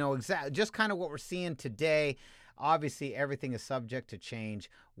 just kind of what we're seeing today. Obviously, everything is subject to change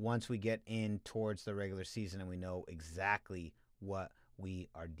once we get in towards the regular season and we know exactly what we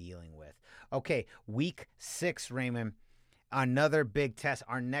are dealing with. Okay, week 6, Raymond, another big test.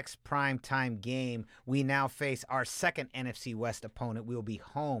 Our next primetime game, we now face our second NFC West opponent. We will be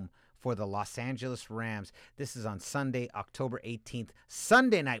home for the Los Angeles Rams. This is on Sunday, October 18th,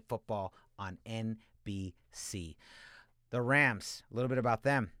 Sunday Night Football on NBC. The Rams, a little bit about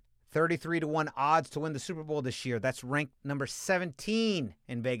them. 33-1 odds to win the Super Bowl this year. That's ranked number 17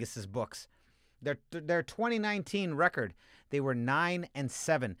 in Vegas's books. Their 2019 record, they were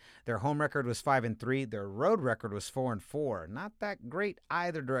 9-7. Their home record was 5-3. Their road record was 4-4. Not that great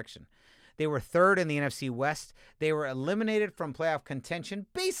either direction. They were third in the NFC West. They were eliminated from playoff contention.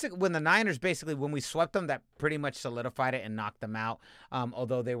 When the Niners when we swept them, that pretty much solidified it and knocked them out.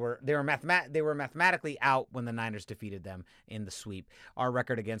 Although they were mathematically out when the Niners defeated them in the sweep. Our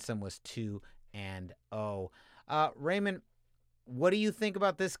record against them was 2-0. Raymond, what do you think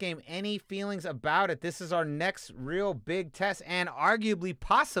about this game? Any feelings about it? This is our next real big test and arguably,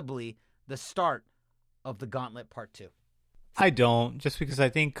 possibly, the start of the Gauntlet Part 2. I don't, just because I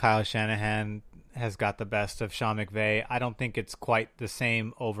think Kyle Shanahan has got the best of Sean McVay. I don't think it's quite the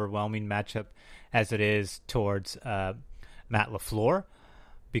same overwhelming matchup as it is towards Matt LaFleur,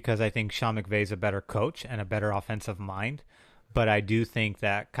 because I think Sean McVay is a better coach and a better offensive mind. But I do think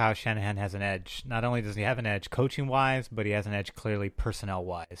that Kyle Shanahan has an edge. Not only does he have an edge coaching-wise, but he has an edge clearly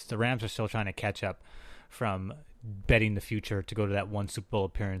personnel-wise. The Rams are still trying to catch up from betting the future to go to that one Super Bowl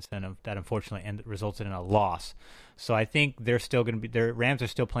appearance and that unfortunately resulted in a loss. So I think they're still going to be, their Rams are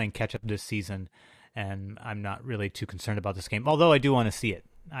still playing catch up this season, and I'm not really too concerned about this game, although I do want to see it.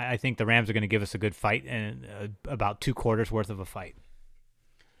 I think the Rams are going to give us a good fight and about 2 quarters worth of a fight.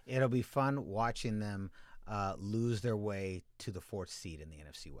 It'll be fun watching them lose their way to the 4th seed in the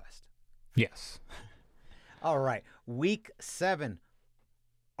NFC West. Yes. All right. Week 7,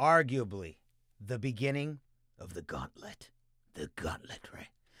 arguably the beginning of the gauntlet. The gauntlet, right?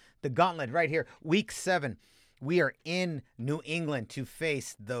 The gauntlet right here. Week 7. We are in New England to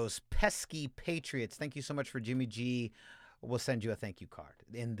face those pesky Patriots. Thank you so much for Jimmy G. We'll send you a thank you card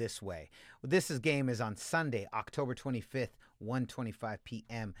in this way. Game is on Sunday, October 25th, 1:25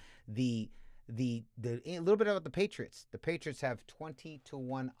 p.m. A little bit about the Patriots. The Patriots have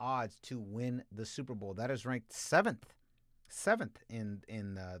 20-1 odds to win the Super Bowl. That is ranked 7th in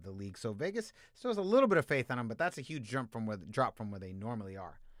the league. So Vegas still has a little bit of faith on them, but that's a huge drop from where they normally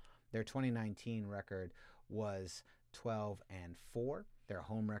are. Their 2019 record was 12-4. Their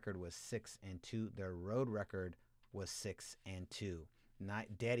home record was 6-2. Their road record was 6-2.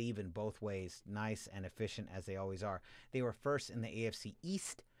 Not dead even both ways. Nice and efficient as they always are. They were first in the AFC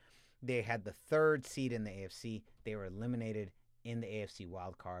East. They had the 3rd seed in the AFC. They were eliminated in the AFC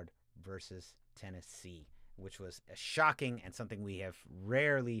wildcard versus Tennessee, which was shocking and something we have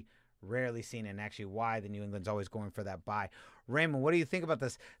rarely seen, and actually why the New England's always going for that bye. Raymond, what do you think about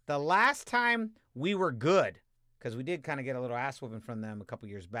this? The last time we were good, because we did kind of get a little ass whooping from them a couple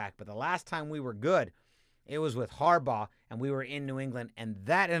years back, but the last time we were good, it was with Harbaugh, and we were in New England, and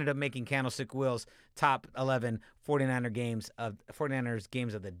that ended up making Candlestick Will's top 11 49ers games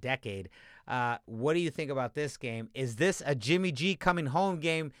of the decade. What do you think about this game? Is this a Jimmy G coming home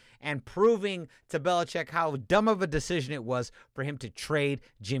game and proving to Belichick how dumb of a decision it was for him to trade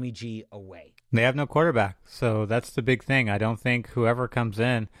Jimmy G away? They have no quarterback, so that's the big thing. I don't think whoever comes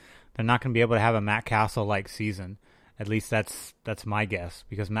in, they're not going to be able to have a Matt Castle-like season. At least that's my guess,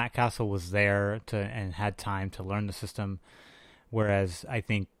 because Matt Castle was there and had time to learn the system, whereas I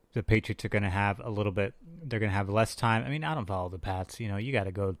think the Patriots are going to have they're going to have less time. I mean, I don't follow the Pats. You got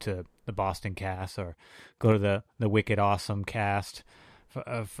to go to the Boston cast or go to the Wicked Awesome cast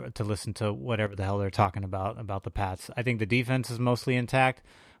to listen to whatever the hell they're talking about the Pats. I think the defense is mostly intact,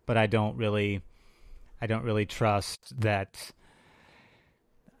 but I don't really trust that.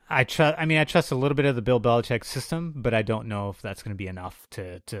 I trust a little bit of the Bill Belichick system, but I don't know if that's going to be enough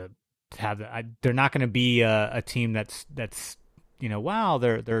to have that. They're not going to be a team that's wow,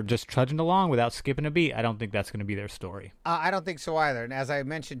 they're just trudging along without skipping a beat. I don't think that's going to be their story. I don't think so either. And as I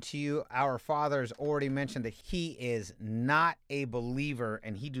mentioned to you, our father's already mentioned that he is not a believer,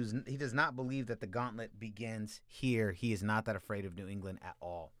 and he does not believe that the gauntlet begins here. He is not that afraid of New England at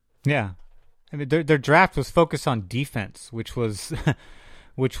all. Yeah, I mean their draft was focused on defense, which was.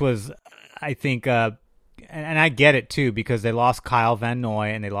 I think, and I get it too, because they lost Kyle Van Noy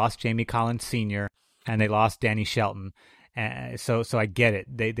and they lost Jamie Collins Sr. and they lost Danny Shelton. So I get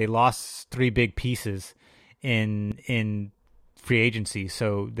it. They lost 3 big pieces in free agency.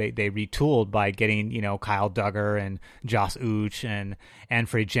 So they retooled by getting, Kyle Duggar and Josh Uch and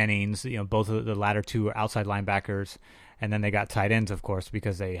Anfernee Jennings, both of the latter 2 are outside linebackers. And then they got tight ends, of course,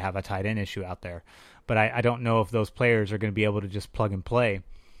 because they have a tight end issue out there. But I don't know if those players are going to be able to just plug and play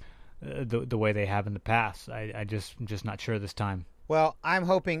the way they have in the past. I'm just not sure this time. Well, I'm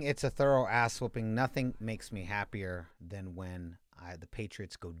hoping it's a thorough ass whooping. Nothing makes me happier than when the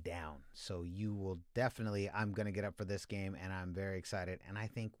Patriots go down. So you will definitely. I'm going to get up for this game, and I'm very excited. And I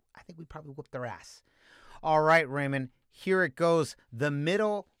think we probably whoop their ass. All right, Raymond. Here it goes. The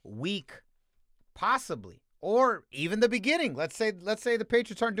middle week, possibly or even the beginning. Let's say the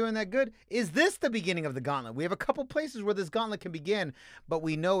Patriots aren't doing that good. Is this the beginning of the gauntlet? We have a couple places where this gauntlet can begin, but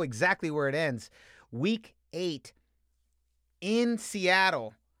we know exactly where it ends. Week 8 in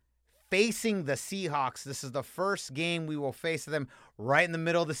Seattle, facing the Seahawks. This is the first game we will face them right in the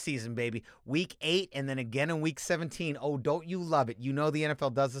middle of the season, baby. Week 8 and then again in Week 17. Oh, don't you love it? You know the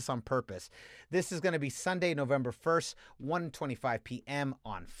NFL does this on purpose. This is going to be Sunday, November 1st, 1:25 p.m.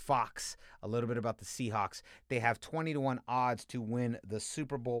 on Fox. A little bit about the Seahawks. They have 20-1 odds to win the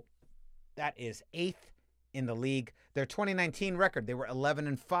Super Bowl. That is 8th in the league. Their 2019 record, they were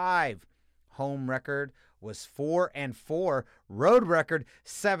 11-5. Home record was 4-4. Road record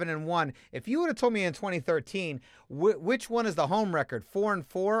 7-1. If you would have told me in 2013 which one is the home record, 4-4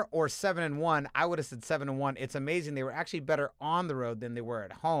 or 7-1, I would have said 7-1. It's amazing. They were actually better on the road than they were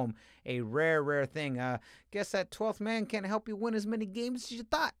at home. A rare thing. Guess that 12th man can't help you win as many games as you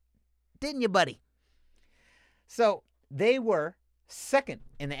thought, didn't you, buddy? So they were second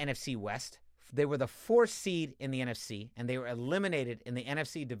in the NFC West. They were the 4th seed in the NFC, and they were eliminated in the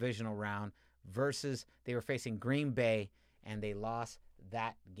NFC divisional round versus they were facing Green Bay, and they lost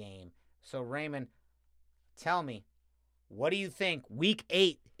that game. So, Raymond, tell me, what do you think? Week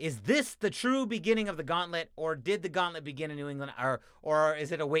 8, is this the true beginning of the gauntlet, or did the gauntlet begin in New England, or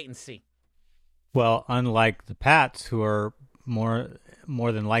is it a wait and see? Well, unlike the Pats, who are more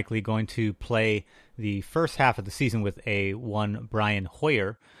than likely going to play the first half of the season with one Brian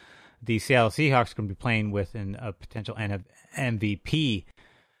Hoyer, the Seattle Seahawks are going to be playing with a potential MVP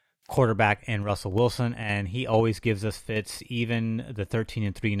quarterback in Russell Wilson, and he always gives us fits. Even the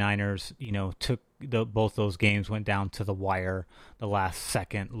 13-3 Niners, took both those games, went down to the wire the last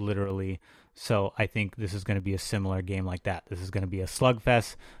second, literally. So I think this is going to be a similar game like that. This is going to be a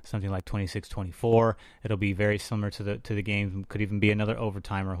slugfest, something like 26-24. It'll be very similar to the game. Could even be another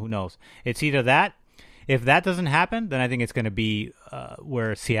overtime, or who knows. It's either that. If that doesn't happen, then I think it's going to be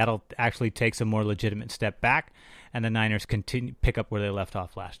where Seattle actually takes a more legitimate step back, and the Niners pick up where they left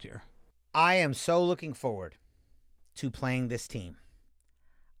off last year. I am so looking forward to playing this team.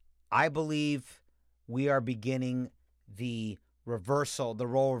 I believe we are beginning the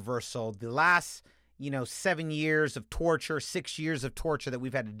role reversal. The last, 7 years of torture, 6 years of torture that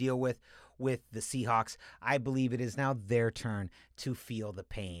we've had to deal with the Seahawks. I believe it is now their turn to feel the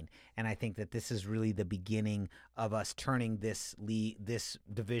pain. And I think that this is really the beginning of us turning this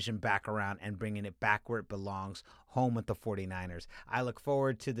division back around and bringing it back where it belongs, home with the 49ers. I look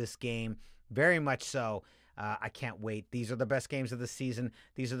forward to this game very much so. I can't wait. These are the best games of the season.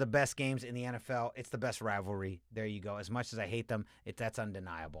 These are the best games in the NFL. It's the best rivalry. There you go. As much as I hate them, that's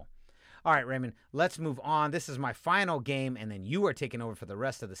undeniable. All right, Raymond, let's move on. This is my final game, and then you are taking over for the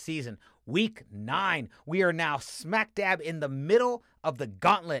rest of the season. Week 9. We are now smack dab in the middle of the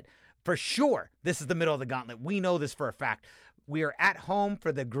gauntlet. For sure, this is the middle of the gauntlet. We know this for a fact. We are at home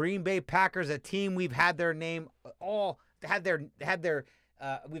for the Green Bay Packers, a team we've had their name we've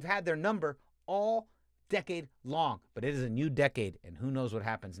had their number all decade long, but it is a new decade, and who knows what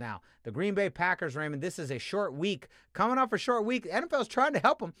happens now. The Green Bay Packers, Raymond, this is a short week. Coming off a short week, the NFL's trying to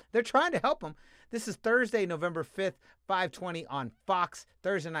help them. They're trying to help them. This is Thursday, November 5th, 5:20 on Fox,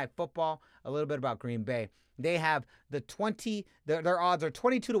 Thursday Night Football. A little bit about Green Bay. They have their odds are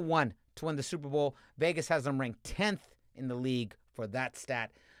 22-1 to win the Super Bowl. Vegas has them ranked 10th in the league for that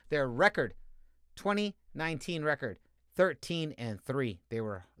stat. Their record, 2019 record, 13-3.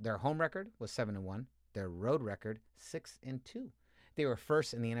 Their home record was 7-1. Their road record, 6-2. They were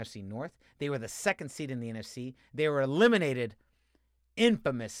first in the NFC North. They were the second seed in the NFC. They were eliminated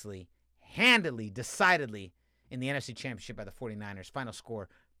infamously, handily, decidedly in the NFC Championship by the 49ers. Final score,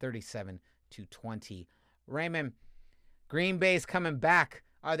 37-20. Raymond, Green Bay's coming back.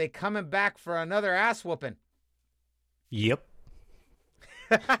 Are they coming back for another ass whooping? Yep.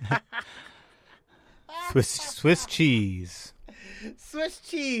 Swiss cheese. Swiss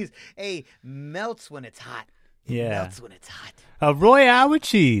cheese. Hey, melts when it's hot. Yeah. Melts when it's hot. A Royale with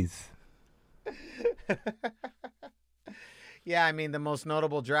cheese. Yeah, I mean, the most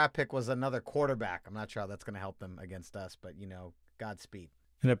notable draft pick was another quarterback. I'm not sure how that's going to help them against us, but, Godspeed.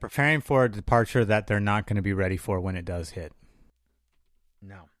 And they're preparing for a departure that they're not going to be ready for when it does hit.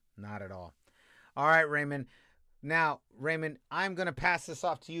 No, not at all. All right, Raymond. Now, Raymond, I'm going to pass this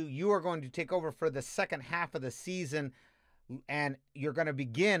off to you. You are going to take over for the second half of the season, and you're going to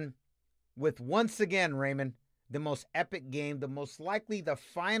begin with, once again, Raymond, the most epic game, the most likely the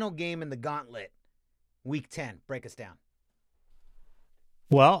final game in the gauntlet, Week 10. Break us down.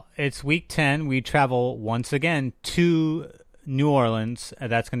 Well, it's Week 10. We travel once again to New Orleans.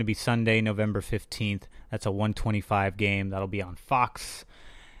 That's going to be Sunday, November 15th. That's a 1:25 game. That'll be on Fox.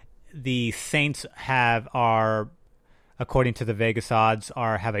 the Saints according to the Vegas odds,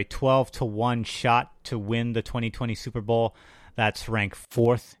 have a 12-1 shot to win the 2020 Super Bowl. That's ranked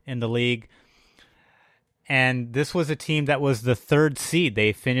 4th in the league. And this was a team that was the 3rd seed.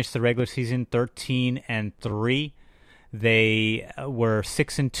 They finished the regular season 13-3. They were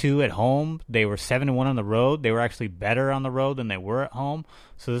 6-2 at home. They were 7-1 on the road. They were actually better on the road than they were at home.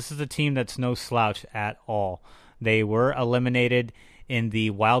 So this is a team that's no slouch at all. They were eliminated in the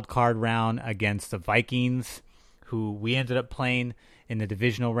wild card round against the Vikings, who we ended up playing in the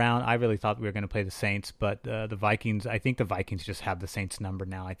divisional round. I really thought we were going to play the Saints, but the Vikings, I think the Vikings just have the Saints number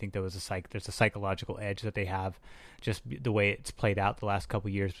now. I think there's a psychological edge that they have, just the way it's played out the last couple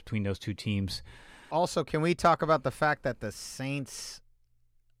of years between those two teams. Also, can we talk about the fact that the Saints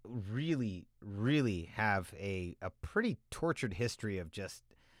really, really have a pretty tortured history of just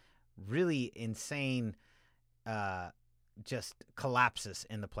really insane just collapses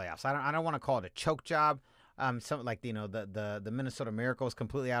in the playoffs? I don't want to call it a choke job. Something like, the Minnesota Miracle was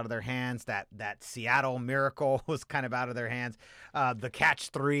completely out of their hands. That Seattle Miracle was kind of out of their hands. The Catch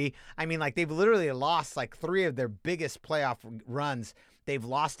 3. I mean, like, they've literally lost like 3 of their biggest playoff runs. They've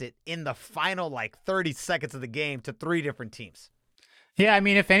lost it in the final 30 seconds of the game to 3 different teams. Yeah, I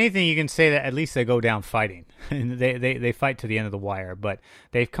mean, if anything, you can say that at least they go down fighting. they fight to the end of the wire, but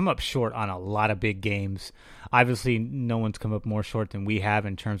they've come up short on a lot of big games. Obviously, no one's come up more short than we have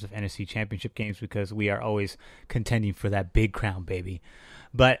in terms of NFC Championship games because we are always contending for that big crown, baby.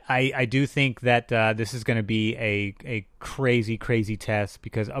 But I do think that this is going to be a crazy, crazy test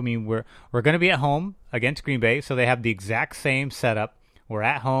because, I mean, we're going to be at home against Green Bay, so they have the exact same setup. We're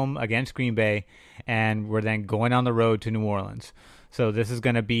at home against Green Bay, and we're then going on the road to New Orleans. So this is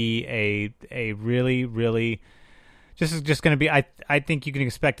going to be a really, really just going to be. I think you can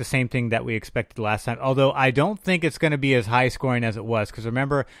expect the same thing that we expected last time. Although I don't think it's going to be as high scoring as it was, because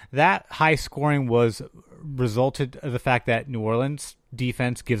remember that high scoring was resulted of the fact that New Orleans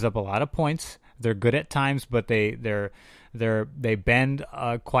defense gives up a lot of points. They're good at times, but they bend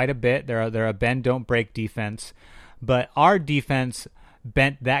quite a bit. They're a bend don't break defense. But our defense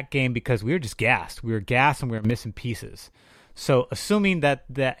bent that game because we were just gassed. We were gassed and we were missing pieces. So assuming that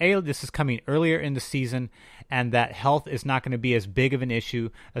this is coming earlier in the season and that health is not going to be as big of an issue,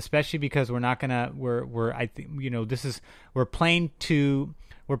 especially because we're playing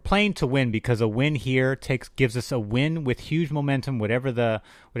to win, because a win here gives us a win with huge momentum, whatever the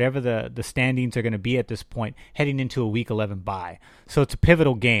standings are going to be at this point, heading into a Week 11 bye. So it's a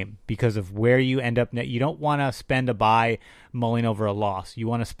pivotal game because of where you end up. You don't want to spend a bye mulling over a loss. You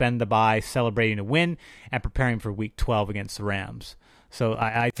want to spend the bye celebrating a win and preparing for Week 12 against the Rams. So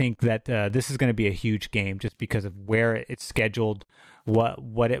I think that this is going to be a huge game just because of where it's scheduled, what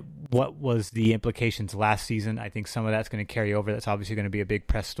was the implications last season. I think some of that's going to carry over. That's obviously going to be a big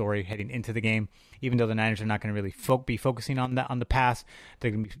press story heading into the game. Even though the Niners are not going to really be focusing on the past,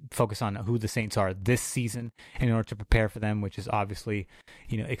 they're going to be focused on who the Saints are this season in order to prepare for them, which is obviously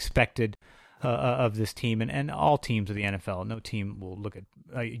expected of this team and all teams of the NFL. No team will look at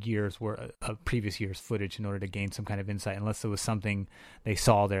previous year's footage in order to gain some kind of insight, unless there was something they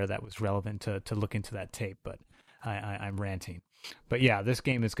saw there that was relevant to look into that tape. But I'm ranting. But yeah, this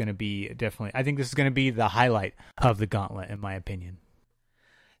game is going to be definitely. I think this is going to be the highlight of the gauntlet, in my opinion.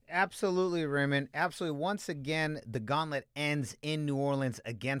 Absolutely, Raymond. Absolutely. Once again, the gauntlet ends in New Orleans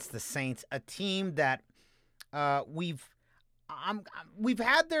against the Saints, a team that we've I'm not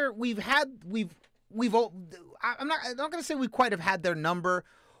going to say we quite have had their number.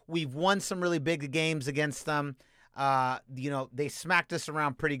 We've won some really big games against them. They smacked us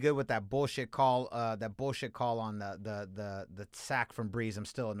around pretty good with that bullshit call on the sack from Breeze. I'm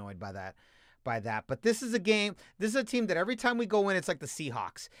still annoyed by that. But this is a game. This is a team that every time we go in, it's like the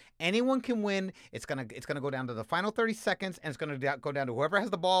Seahawks. Anyone can win. It's gonna go down to the final 30 seconds, and it's gonna go down to whoever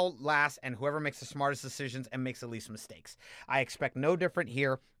has the ball last and whoever makes the smartest decisions and makes the least mistakes. I expect no different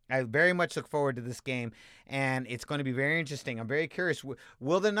here. I very much look forward to this game, and it's going to be very interesting. I'm very curious.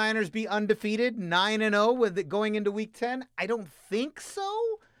 Will the Niners be undefeated, 9-0 with it going into Week 10? I don't think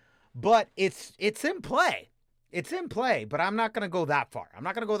so, but it's in play. It's in play, but I'm not going to go that far. I'm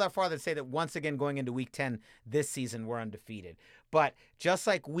not going to go that far to say that once again going into Week 10 this season we're undefeated. But just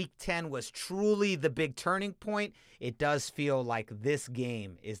like Week 10 was truly the big turning point, it does feel like this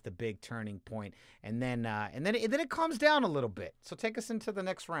game is the big turning point. And then it calms down a little bit. So take us into the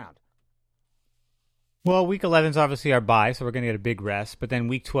next round. Well, Week 11 is obviously our bye, so we're going to get a big rest. But then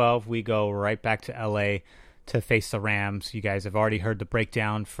Week 12, we go right back to L.A. to face the Rams. You guys have already heard the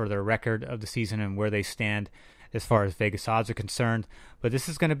breakdown for their record of the season and where they stand as far as Vegas odds are concerned. But this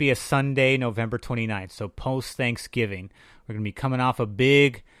is going to be a Sunday, November 29th, so post-Thanksgiving. We're going to be coming off a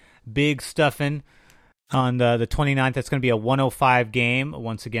big big stuffing on the 29th. That's going to be a 105 game,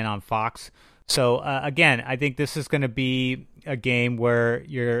 once again on Fox. So, again, I think this is going to be a game where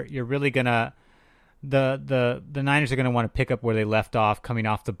you're really going to the Niners are going to want to pick up where they left off coming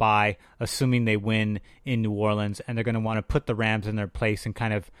off the bye, assuming they win in New Orleans, and they're going to want to put the Rams in their place and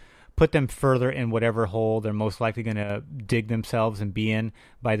kind of put them further in whatever hole they're most likely going to dig themselves and be in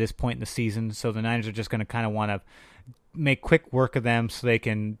by this point in the season. So the Niners are just going to kind of want to make quick work of them so they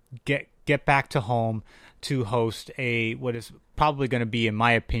can get back to home to host what is probably going to be, in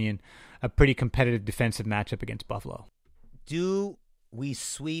my opinion, a pretty competitive defensive matchup against Buffalo. Do we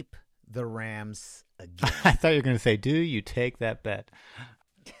sweep the Rams again? I thought you were going to say, do you take that bet?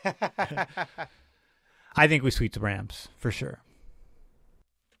 I think we sweep the Rams for sure.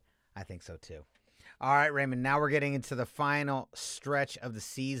 I think so too. All right, Raymond, now we're getting into the final stretch of the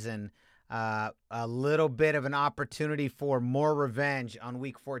season. A little bit of an opportunity for more revenge on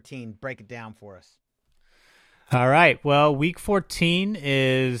Week 14. Break it down for us. All right. Well, Week 14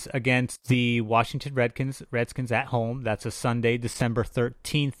 is against the Washington Redskins at home. That's a Sunday, December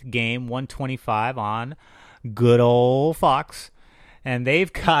 13th game, 125 on good old Fox. And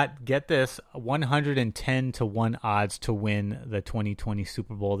they've got, get this, 110-1 odds to win the 2020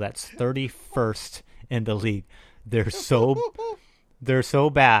 Super Bowl. That's 31st in the league. They're so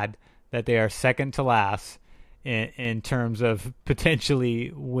bad that they are second to last in terms of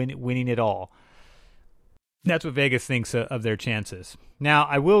potentially winning it all. That's what Vegas thinks of their chances. Now,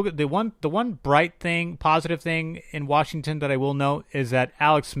 the one bright thing, positive thing in Washington that I will note is that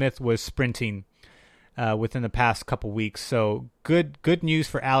Alex Smith was sprinting within the past couple weeks. So good news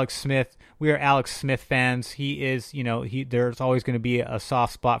for Alex Smith. We are Alex Smith fans. He is, there's always going to be a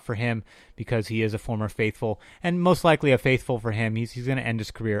soft spot for him because he is a former faithful, and most likely a faithful for him. He's going to end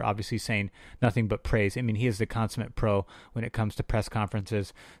his career obviously saying nothing but praise. I mean, he is the consummate pro when it comes to press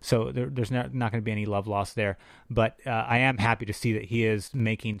conferences. So there's not going to be any love lost there. But I am happy to see that he is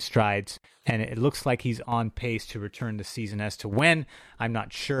making strides, and it looks like he's on pace to return this season. As to when, I'm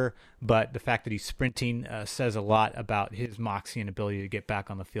not sure, but the fact that he's sprinting says a lot about his moxie and ability to get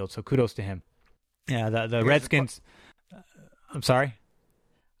back on the field. So kudos to him. Yeah, the Redskins. I'm sorry?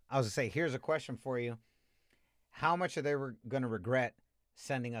 I was going to say, here's a question for you. How much are they going to regret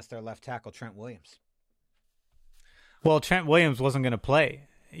sending us their left tackle, Trent Williams? Well, Trent Williams wasn't going to play.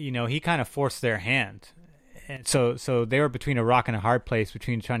 He kind of forced their hand. And so they were between a rock and a hard place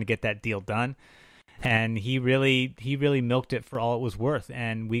between trying to get that deal done. And he really milked it for all it was worth.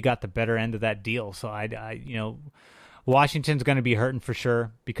 And we got the better end of that deal. So Washington's going to be hurting for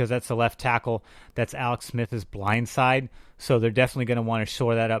sure because that's the left tackle. That's Alex Smith's blind side. So they're definitely going to want to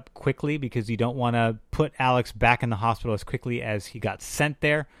shore that up quickly because you don't want to put Alex back in the hospital as quickly as he got sent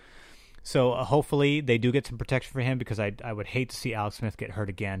there. So hopefully they do get some protection for him because I would hate to see Alex Smith get hurt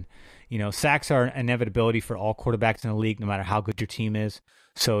again. Sacks are an inevitability for all quarterbacks in the league, no matter how good your team is.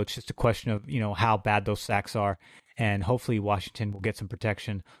 So it's just a question of, how bad those sacks are. And hopefully Washington will get some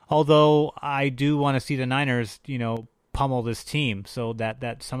protection. Although I do want to see the Niners, pummel this team, so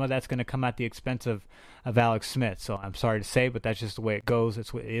that some of that's going to come at the expense of Alex Smith. So I'm sorry to say, but that's just the way it goes. It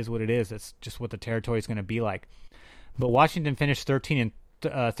is what it is. That's just what the territory is going to be like. But Washington finished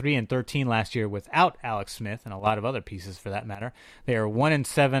 3-13 last year without Alex Smith and a lot of other pieces for that matter. They are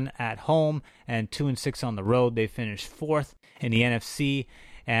 1-7 at home and 2-6 on the road. They finished fourth in the NFC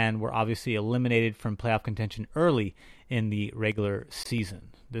and were obviously eliminated from playoff contention early in the regular season.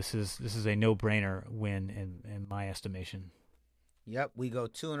 This is a no-brainer win in my estimation. Yep, we go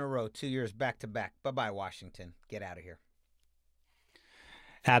 2 in a row, 2 years back to back. Bye-bye, Washington. Get out of here.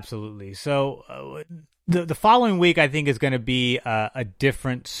 Absolutely. So the following week, I think, is going to be a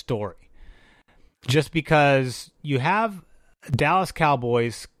different story. Just because you have Dallas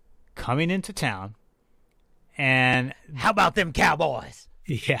Cowboys coming into town. And how about them Cowboys?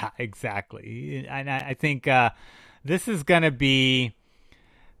 Yeah, exactly. And I think this is going to be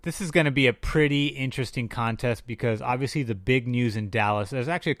a pretty interesting contest because obviously the big news in Dallas, there's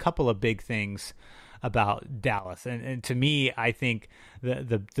actually a couple of big things about Dallas. And to me, I think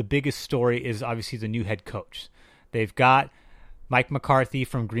the biggest story is obviously the new head coach. They've got Mike McCarthy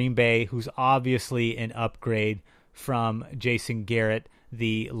from Green Bay, who's obviously an upgrade from Jason Garrett,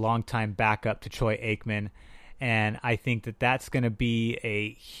 the longtime backup to Troy Aikman. And I think that's going to be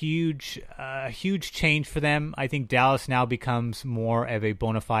a huge change for them. I think Dallas now becomes more of a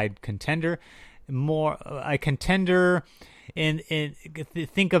bona fide contender, more a contender.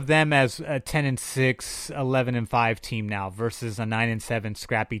 Think of them as a 10-6, 11-5 team now versus a 9-7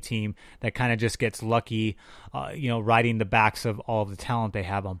 scrappy team that kind of just gets lucky, riding the backs of all of the talent they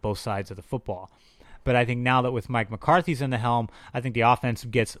have on both sides of the football. But I think now that with Mike McCarthy's in the helm, I think the offense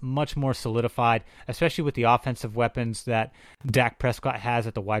gets much more solidified, especially with the offensive weapons that Dak Prescott has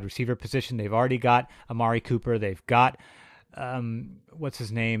at the wide receiver position. They've already got Amari Cooper. They've got, what's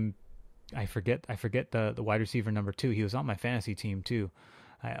his name? I forget the wide receiver number 2. He was on my fantasy team too.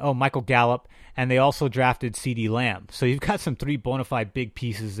 Michael Gallup, and they also drafted CeeDee Lamb. So you've got some 3 bona fide big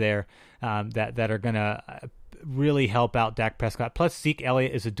pieces there that are going to really help out Dak Prescott. Plus, Zeke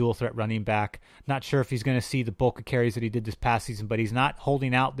Elliott is a dual threat running back. Not sure if he's going to see the bulk of carries that he did this past season, but he's not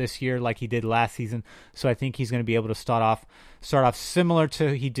holding out this year like he did last season. So I think he's going to be able to start off similar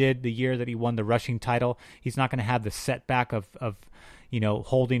to he did the year that he won the rushing title. He's not going to have the setback of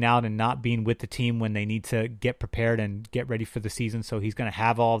holding out and not being with the team when they need to get prepared and get ready for the season. So he's going to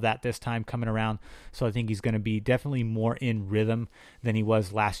have all of that this time coming around. So I think he's going to be definitely more in rhythm than he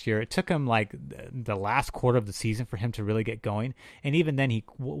was last year. It took him like the last quarter of the season for him to really get going. And even then he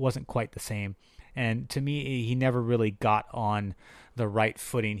wasn't quite the same. And to me, he never really got on the right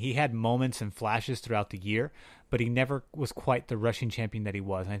footing. He had moments and flashes throughout the year, but he never was quite the rushing champion that he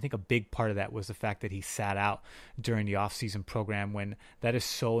was. And I think a big part of that was the fact that he sat out during the offseason program, when that is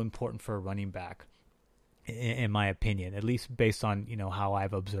so important for a running back, in my opinion, at least based on, how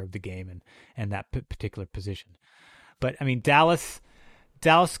I've observed the game and that particular position. But I mean, Dallas,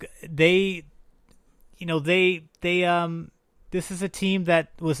 they this is a team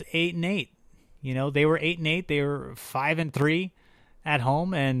that was 8-8. They were 8-8. They were 5-3 at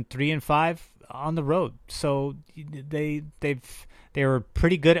home and 3-5 on the road. So they were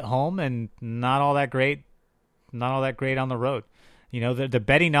pretty good at home and not all that great on the road. The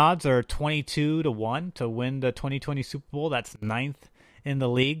betting odds are 22-1 to win the 2020 Super Bowl. That's 9th in the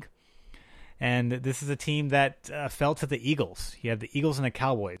league. And this is a team that fell to the Eagles. You have the Eagles and the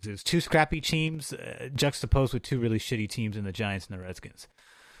Cowboys. There's 2 scrappy teams juxtaposed with 2 really shitty teams in the Giants and the Redskins.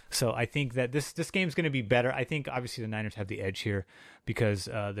 So I think that this game's going to be better. I think obviously the Niners have the edge here because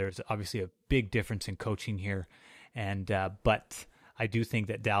there's obviously a big difference in coaching here, but I do think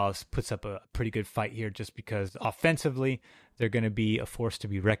that Dallas puts up a pretty good fight here just because offensively they're going to be a force to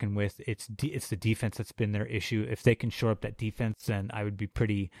be reckoned with. It's the defense that's been their issue. If they can shore up that defense, then I would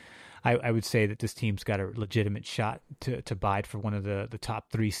be I would say that this team's got a legitimate shot to bide for one of the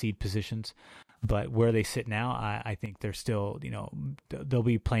top 3 seed positions. But where they sit now, I think they're still, they'll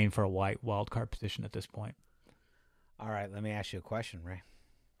be playing for a wild card position at this point. All right, let me ask you a question, Ray.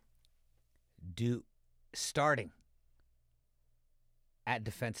 Starting at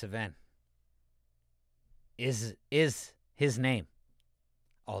defensive end, is his name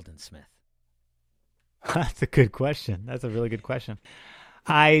Aldon Smith? That's a good question. That's a really good question.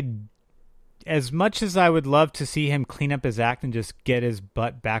 As much as I would love to see him clean up his act and just get his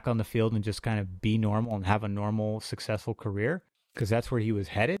butt back on the field and just kind of be normal and have a normal, successful career, because that's where he was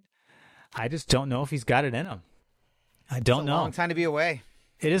headed, I just don't know if he's got it in him. I don't know. It's a long time to be away.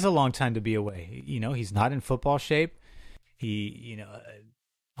 It is a long time to be away. He's not in football shape.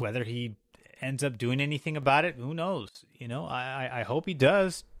 Whether he ends up doing anything about it, who knows? I hope he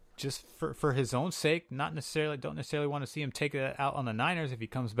does, just for his own sake. Don't necessarily want to see him take it out on the Niners if he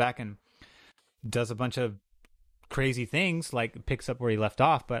comes back and does a bunch of crazy things, like picks up where he left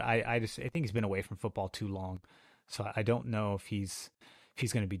off. But I think he's been away from football too long, so I don't know if he's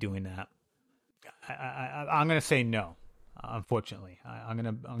going to be doing that. I'm going to say no. Unfortunately, I'm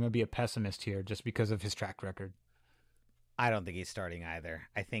going to be a pessimist here just because of his track record. I don't think he's starting either.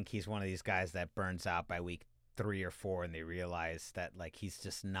 I think he's one of these guys that burns out by week 3 or 4, and they realize that he's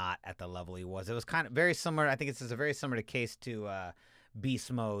just not at the level he was. It was kind of very similar. I think it's a very similar case to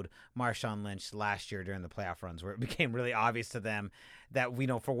beast mode Marshawn Lynch last year during the playoff runs, where it became really obvious to them that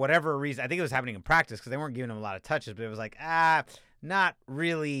for whatever reason, I think it was happening in practice because they weren't giving him a lot of touches, but it was not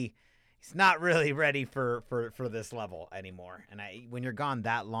really. He's not really ready for this level anymore. And when you're gone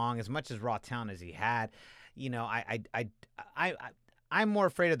that long, as much as raw talent as he had, I'm more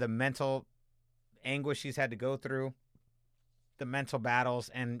afraid of the mental anguish he's had to go through, the mental battles.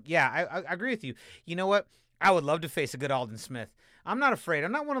 And yeah, I agree with you. You know what? I would love to face a good Aldon Smith. I'm not afraid.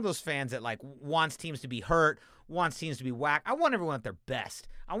 I'm not one of those fans that wants teams to be hurt, wants teams to be whacked. I want everyone at their best.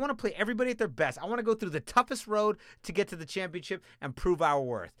 I want to play everybody at their best. I want to go through the toughest road to get to the championship and prove our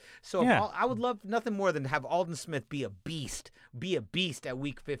worth. So yeah. I would love nothing more than to have Aldon Smith be a beast at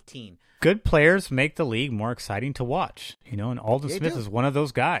week 15. Good players make the league more exciting to watch, and Aldon Smith is one of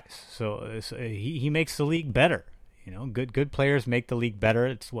those guys. So he makes the league better. Good players make the league better.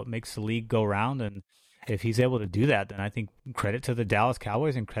 It's what makes the league go round. And if he's able to do that, then I think credit to the Dallas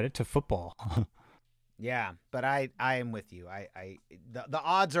Cowboys and credit to football. Yeah, but I am with you. The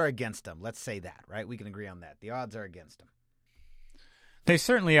odds are against him. Let's say that, right? We can agree on that. The odds are against him. They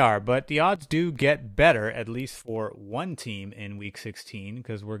certainly are, but the odds do get better, at least for one team in Week 16,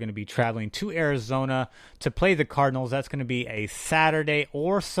 because we're going to be traveling to Arizona to play the Cardinals. That's going to be a Saturday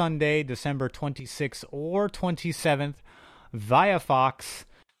or Sunday, December 26th or 27th, via Fox.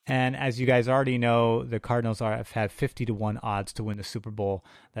 And as you guys already know, the Cardinals have 50-1 odds to win the Super Bowl.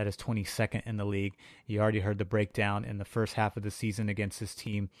 That is 22nd in the league. You already heard the breakdown in the first half of the season against this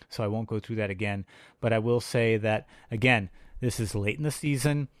team, so I won't go through that again. But I will say that, again, this is late in the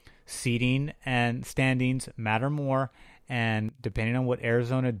season. Seeding and standings matter more. And depending on what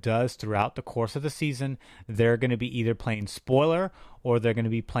Arizona does throughout the course of the season, they're going to be either playing spoiler or they're going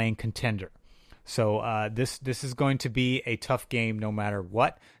to be playing contender. So this is going to be a tough game no matter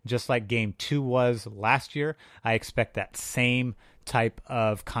what. Just like Game 2 was last year, I expect that same type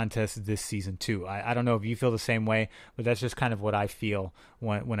of contest this season too. I don't know if you feel the same way, but that's just kind of what I feel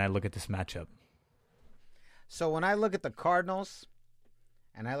when I look at this matchup. So when I look at the Cardinals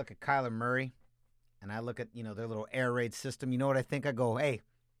and I look at Kyler Murray and I look at, their little air raid system, you know what I think? I go, hey,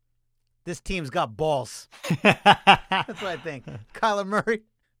 this team's got balls. That's what I think. Kyler Murray,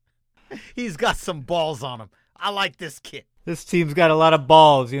 he's got some balls on him. I like this kid. This team's got a lot of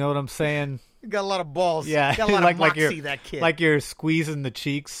balls, you know what I'm saying? He got a lot of balls. Yeah, got a lot of moxie, that kid. Like you're squeezing the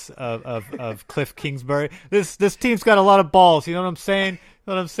cheeks of Cliff Kingsbury. This team's got a lot of balls, you know what I'm saying?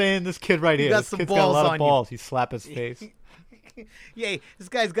 You know what I'm saying? This kid right here. This kid's got a lot of balls. He slap his face. Yay, this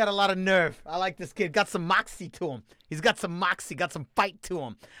guy's got a lot of nerve. I like this kid. Got some moxie to him. He's got some moxie, got some fight to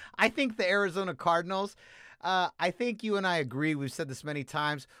him. I think the Arizona Cardinals, I think you and I agree. We've said this many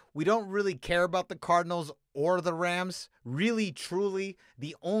times. We don't really care about the Cardinals or the Rams. Really, truly,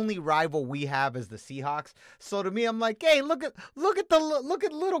 the only rival we have is the Seahawks. So to me, I'm like, hey, look at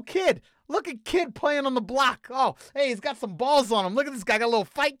little kid. Look at kid playing on the block. Oh, hey, he's got some balls on him. Look at this guy, got a little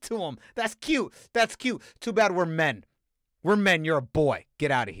fight to him. That's cute. That's cute. Too bad we're men. We're men. You're a boy. Get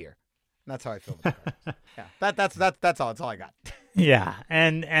out of here. That's how I feel about the Cardinals. Yeah, that's all. That's all I got. Yeah,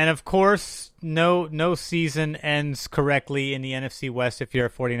 and of course, no season ends correctly in the NFC West if you're a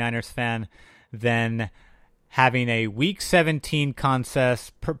 49ers fan, then having a Week 17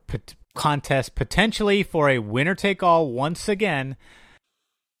 contest potentially for a winner-take-all once again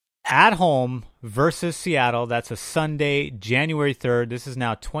at home versus Seattle. That's a Sunday, January 3rd. This is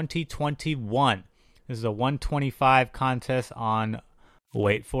now 2021. This is a 125 contest on,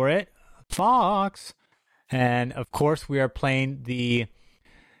 wait for it, Fox. And, of course, we are playing the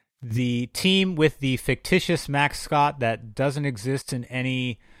team with the fictitious mascot that doesn't exist in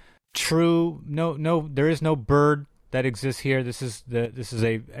any true, there is no bird that exists here. This is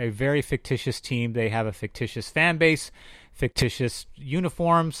a very fictitious team. They have a fictitious fan base, fictitious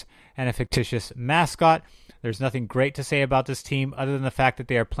uniforms, and a fictitious mascot. There's nothing great to say about this team other than the fact that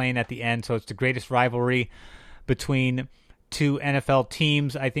they are playing at the end. So it's the greatest rivalry between two NFL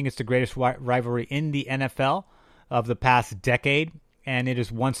teams. I think it's the greatest rivalry in the NFL of the past decade. And it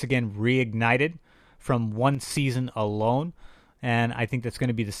is once again reignited from one season alone. And I think that's going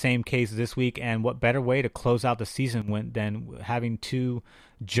to be the same case this week. And what better way to close out the season than having two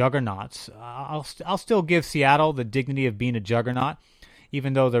juggernauts? I'll still give Seattle the dignity of being a juggernaut,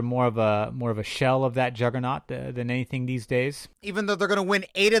 even though they're more of a shell of that juggernaut than anything these days. Even though they're going to win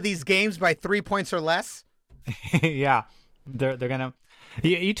 8 of these games by 3 points or less. Yeah, they're gonna.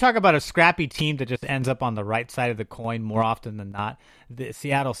 You talk about a scrappy team that just ends up on the right side of the coin more often than not. The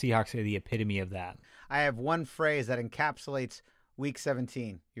Seattle Seahawks are the epitome of that. I have one phrase that encapsulates Week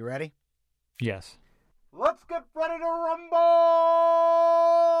 17. You ready? Yes. Let's get ready to rumble!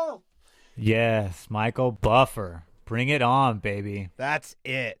 Yes, Michael Buffer. Bring it on, baby. That's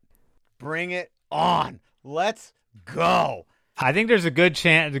it. Bring it on. Let's go. I think there's a good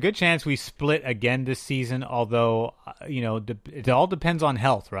chance we split again this season, although, it all depends on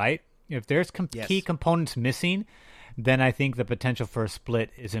health, right? If there's key components missing, then I think the potential for a split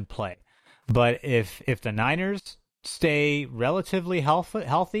is in play. But if the Niners stay relatively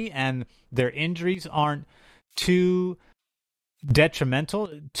healthy and their injuries aren't too detrimental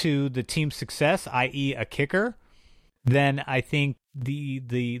to the team's success, i.e. a kicker, then I think the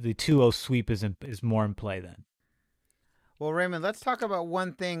 2-0 sweep is more in play then. Well, Raymond, let's talk about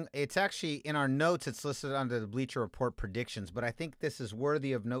one thing. It's actually in our notes. It's listed under the Bleacher Report predictions, but I think this is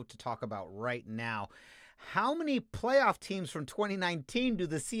worthy of note to talk about right now. How many playoff teams from 2019 do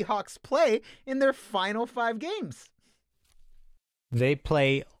the Seahawks play in their final 5 games? They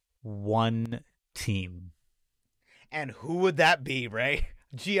play one team. And who would that be, Ray?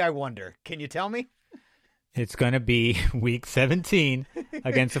 Gee, I wonder. Can you tell me? It's going to be Week 17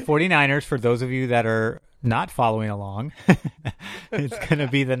 against the 49ers. For those of you that are not following along, it's going to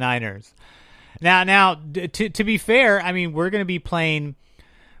be the Niners. Now, to be fair, I mean, we're going to be playing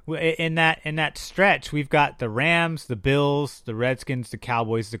in that stretch. We've got the Rams, the Bills, the Redskins, the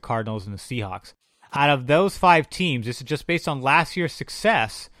Cowboys, the Cardinals, and the Seahawks. Out of those 5 teams, this is just based on last year's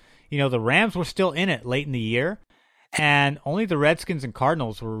success. The Rams were still in it late in the year, and only the Redskins and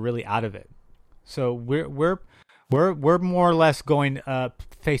Cardinals were really out of it. So we're more or less going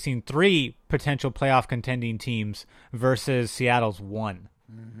facing 3 potential playoff contending teams versus Seattle's 1.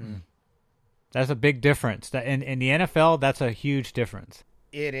 Mm-hmm. That's a big difference. That in the NFL, that's a huge difference.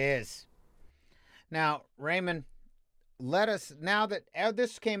 It is. Now, Raymond, let us, now that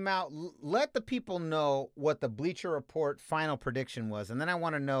this came out, let the people know what the Bleacher Report final prediction was. And then I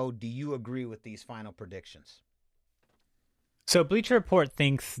want to know, do you agree with these final predictions? So Bleacher Report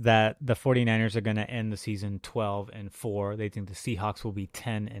thinks that the 49ers are going to end the season 12-4. They think the Seahawks will be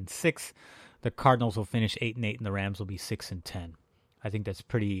 10-6. The Cardinals will finish 8-8, and the Rams will be 6-10. I think that's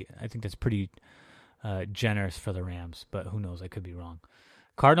pretty generous for the Rams, but who knows? I could be wrong.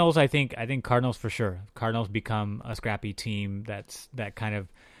 Cardinals, I think Cardinals for sure. Cardinals become a scrappy team that kind of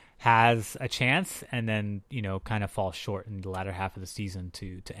has a chance, and then kind of falls short in the latter half of the season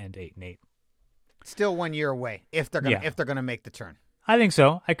to end 8-8. Still 1 year away if they're gonna make the turn. I think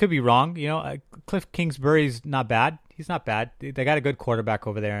so. I could be wrong. Cliff Kingsbury's not bad. He's not bad. They got a good quarterback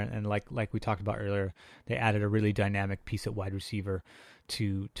over there, and like we talked about earlier, they added a really dynamic piece at wide receiver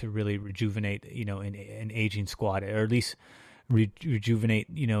to really rejuvenate an aging squad, or at least rejuvenate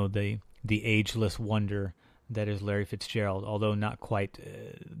the ageless wonder that is Larry Fitzgerald, although not quite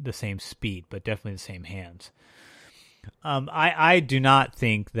the same speed, but definitely the same hands. I do not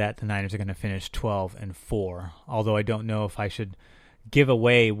think that the Niners are going to finish 12-4, although I don't know if I should give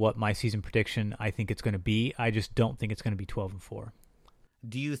away what my season prediction I think it's going to be. I just don't think it's going to be 12-4.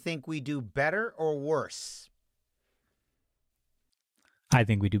 Do you think we do better or worse? I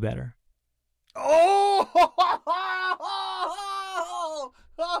think we do better. Oh!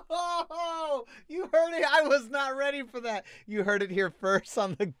 You heard it. I was not ready for that. You heard it here first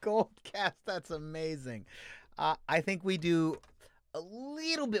on the Goldcast. That's amazing. I think we do a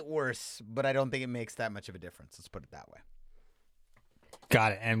little bit worse, but I don't think it makes that much of a difference. Let's put it that way.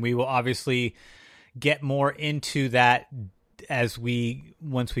 Got it. And we will obviously get more into that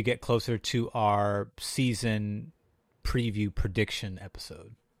once we get closer to our season preview prediction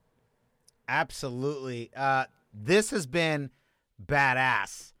episode. Absolutely. This has been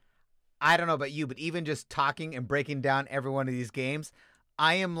badass. I don't know about you, but even just talking and breaking down every one of these games,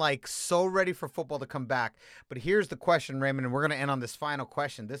 I am so ready for football to come back. But here's the question, Raymond, and we're going to end on this final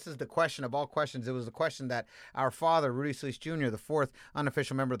question. This is the question of all questions. It was the question that our father, Rudy Solis Jr., the 4th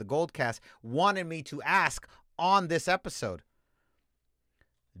unofficial member of the Goldcast, wanted me to ask on this episode.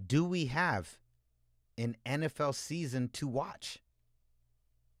 Do we have an NFL season to watch?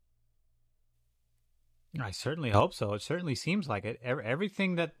 I certainly hope so. It certainly seems like it.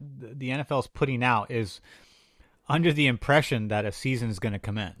 Everything that the NFL is putting out is under the impression that a season is going to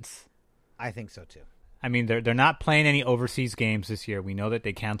commence. I think so too. I mean, they're not playing any overseas games this year. We know that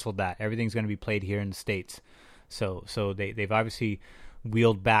they canceled that. Everything's going to be played here in the States. So they've obviously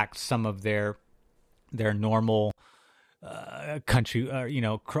wheeled back some of their normal country,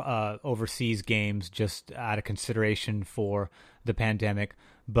 overseas games just out of consideration for the pandemic.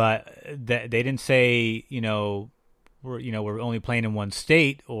 But they didn't say, we're only playing in one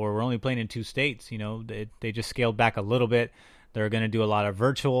state, or we're only playing in 2 states. They just scaled back a little bit. They're going to do a lot of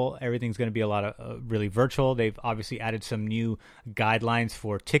virtual. Everything's going to be a lot of really virtual. They've obviously added some new guidelines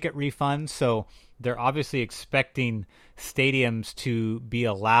for ticket refunds. So they're obviously expecting stadiums to be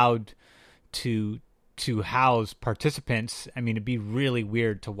allowed to house participants. I mean, it'd be really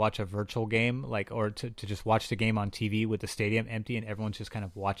weird to watch a virtual game, or to just watch the game on TV with the stadium empty and everyone's just kind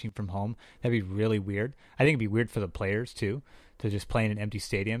of watching from home. That'd be really weird. I think it'd be weird for the players too, to just play in an empty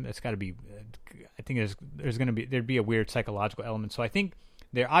stadium. It's got to be. I think there'd be a weird psychological element. So I think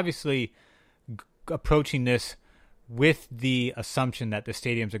they're obviously approaching this with the assumption that the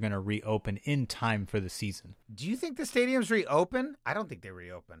stadiums are going to reopen in time for the season. Do you think the stadiums reopen? I don't think they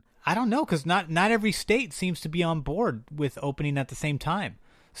reopen. I don't know, because not every state seems to be on board with opening at the same time.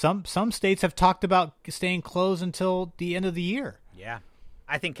 Some states have talked about staying closed until the end of the year. Yeah.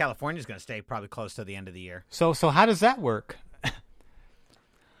 I think California's going to stay probably close to the end of the year. So how does that work?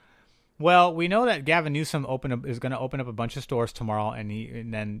 Well, we know that Gavin Newsom is going to open up a bunch of stores tomorrow,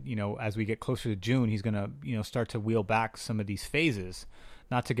 and then as we get closer to June, he's going to start to wheel back some of these phases.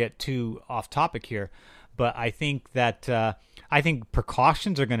 Not to get too off topic here, but I think that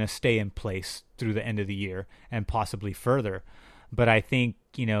precautions are going to stay in place through the end of the year and possibly further. But I think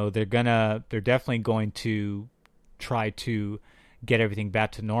they're definitely going to try to get everything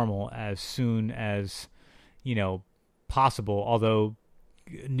back to normal as soon as, possible. Although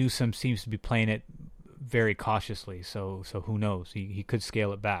Newsom seems to be playing it very cautiously, so who knows? He could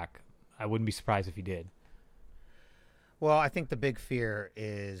scale it back. I wouldn't be surprised if he did. Well, I think the big fear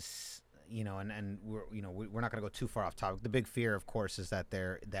is, and we're not going to go too far off topic. The big fear, of course, is that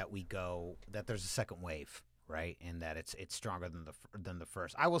there's a second wave, right, and that it's stronger than the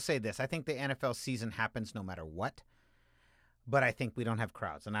first. I will say this: I think the NFL season happens no matter what, but I think we don't have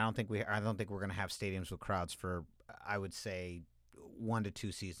crowds, and I don't think we're going to have stadiums with crowds for, I would say, 1 to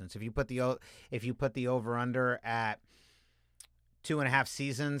 2 seasons. If you put the over under at 2.5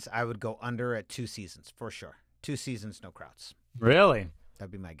 seasons, I would go under at 2 seasons for sure. 2 seasons, no crowds. Really?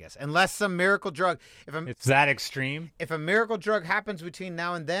 That'd be my guess. Unless some miracle drug. It's that extreme? If a miracle drug happens between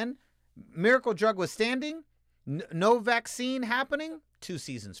now and then, miracle drug withstanding, no vaccine happening, 2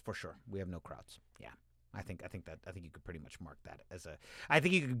 seasons for sure. We have no crowds. Yeah. I think you could pretty much mark that as I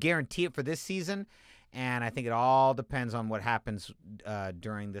think you could guarantee it for this season, and I think it all depends on what happens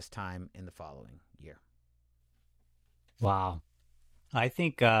during this time in the following year. Wow. I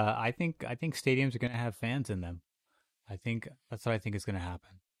think stadiums are going to have fans in them. I think that's what I think is going to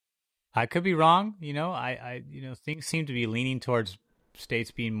happen. I could be wrong. Things seem to be leaning towards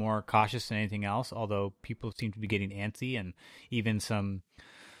states being more cautious than anything else. Although people seem to be getting antsy, and even some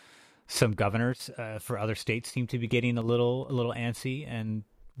governors for other states seem to be getting a little antsy and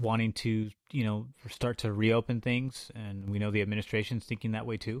wanting to start to reopen things. And we know the administration's thinking that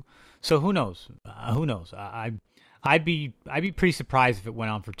way too. So who knows? I'd be pretty surprised if it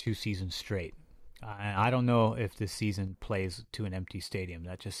went on for 2 seasons straight. I don't know if this season plays to an empty stadium.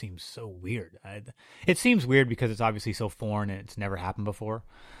 That just seems so weird. It seems weird because it's obviously so foreign and it's never happened before.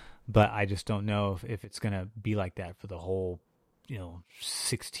 But I just don't know if it's going to be like that for the whole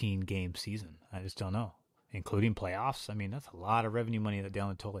 16-game season. I just don't know, including playoffs. I mean, that's a lot of revenue money down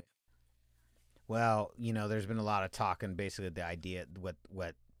the toilet. Well, there's been a lot of talk, and basically the idea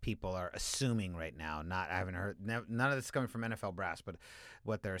what people are assuming right now. I haven't heard none of this is coming from NFL brass, but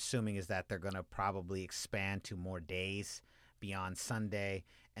what they're assuming is that they're going to probably expand to more days beyond Sunday,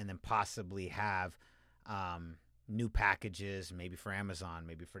 and then possibly have new packages, maybe for Amazon,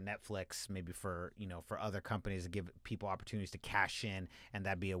 maybe for Netflix, maybe for for other companies to give people opportunities to cash in, and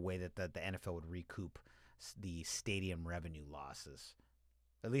that'd be a way that the NFL would recoup the stadium revenue losses,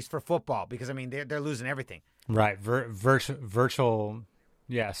 at least for football, because I mean they're losing everything. Right, virtual.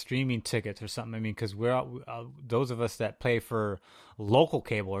 Yeah, streaming tickets or something. I mean, because we're those of us that play for local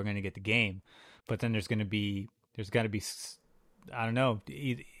cable are going to get the game, but then there's got to be I don't know,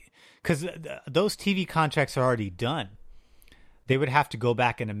 because those TV contracts are already done. They would have to go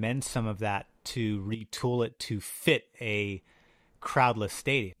back and amend some of that to retool it to fit a crowdless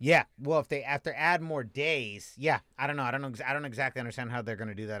stadium. Yeah, well, if they have to add more days, yeah, I don't know. I don't exactly understand how they're going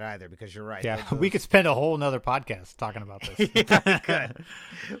to do that either, because you're right. Yeah, we could spend a whole nother podcast talking about this. Yeah,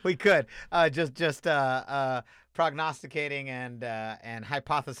 we could. Just prognosticating and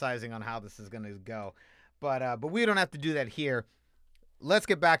hypothesizing on how this is going to go, but we don't have to do that here. Let's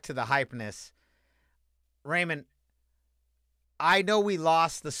get back to the hypeness. Raymond, I know we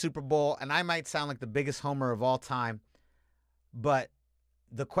lost the Super Bowl, and I might sound like the biggest homer of all time, but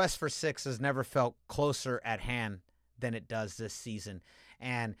the quest for 6 has never felt closer at hand than it does this season.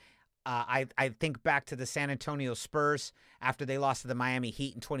 And I think back to the San Antonio Spurs after they lost to the Miami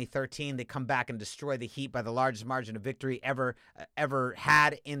Heat in 2013. They come back and destroy the Heat by the largest margin of victory ever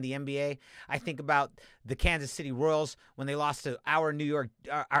had in the NBA. I think about the Kansas City Royals when they lost to our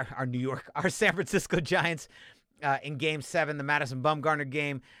San Francisco Giants in Game 7, the Madison Bumgarner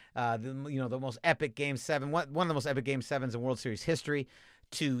game, the most epic Game 7, one of the most epic Game 7s in World Series history,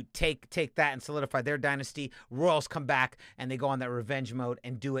 to take that and solidify their dynasty. Royals come back and they go on that revenge mode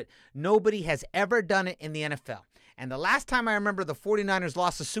and do it. Nobody has ever done it in the NFL. And the last time I remember the 49ers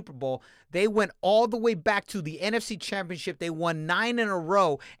lost the Super Bowl, they went all the way back to the NFC Championship. They won 9 in a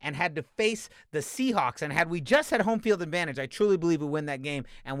row and had to face the Seahawks. And had we just had home field advantage, I truly believe we win that game,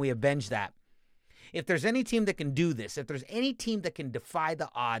 and we avenged that. If there's any team that can do this, if there's any team that can defy the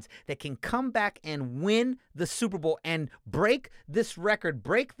odds, that can come back and win the Super Bowl and break this record,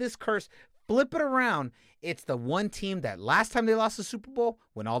 break this curse, flip it around, it's the one team that last time they lost the Super Bowl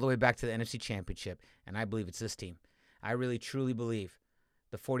went all the way back to the NFC Championship. And I believe it's this team. I really, truly believe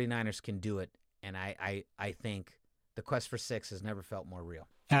the 49ers can do it. And I think the quest for 6 has never felt more real.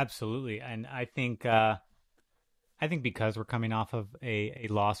 Absolutely. And I think because we're coming off of a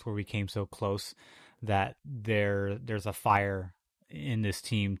loss where we came so close, that there's a fire in this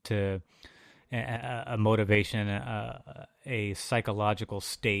team, to a motivation, a psychological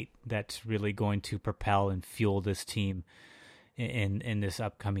state that's really going to propel and fuel this team in this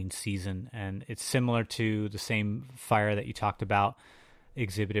upcoming season. And it's similar to the same fire that you talked about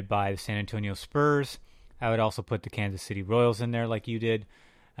exhibited by the San Antonio Spurs. I would also put the Kansas City Royals in there like you did.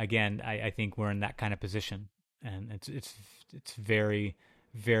 Again, I think we're in that kind of position, and it's very,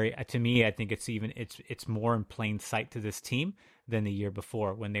 very, to me, I think it's more in plain sight to this team than the year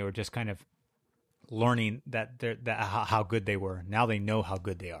before, when they were just kind of learning how good they were. Now they know how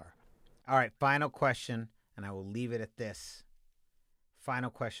good they are. All right, final question, and I will leave it at this. Final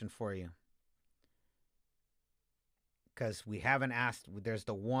question for you, because we haven't asked. There's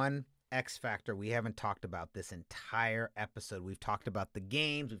the one X factor we haven't talked about this entire episode. We've talked about the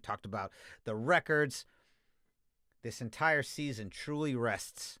games. We've talked about the records. This entire season truly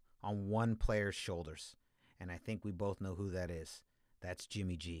rests on one player's shoulders, and I think we both know who that is. That's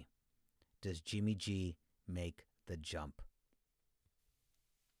Jimmy G. Does Jimmy G make the jump?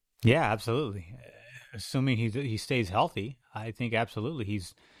 Yeah, absolutely. Assuming he stays healthy, I think absolutely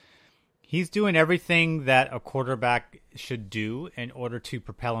he's doing everything that a quarterback should do in order to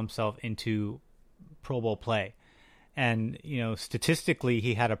propel himself into Pro Bowl play. And, statistically,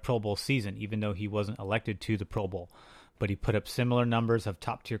 he had a Pro Bowl season, even though he wasn't elected to the Pro Bowl. But he put up similar numbers of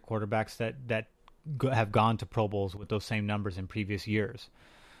top-tier quarterbacks that have gone to Pro Bowls with those same numbers in previous years.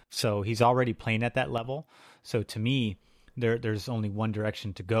 So he's already playing at that level. So to me, there's only one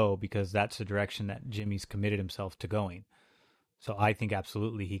direction to go, because that's the direction that Jimmy's committed himself to going. So I think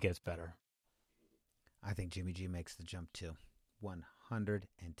absolutely he gets better. I think Jimmy G makes the jump too. 110%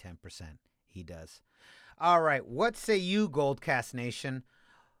 he does. All right, what say you, Goldcast Nation?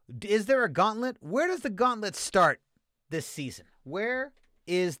 Is there a gauntlet? Where does the gauntlet start this season? Where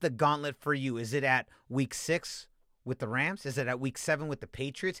is the gauntlet for you? Is it at week 6 with the Rams? Is it at week 7 with the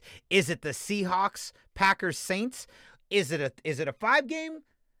Patriots? Is it the Seahawks, Packers, Saints? Is it a 5-game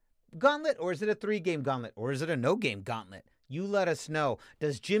gauntlet, or is it a 3-game gauntlet, or is it a no-game gauntlet? You let us know.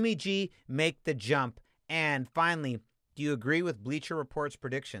 Does Jimmy G make the jump? And finally, do you agree with Bleacher Report's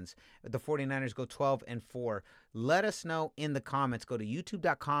predictions? The 49ers go 12-4. Let us know in the comments. Go to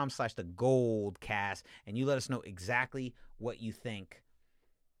youtube.com/thegoldcast, and you let us know exactly what you think.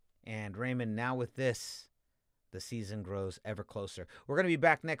 And Raymond, now with this, the season grows ever closer. We're going to be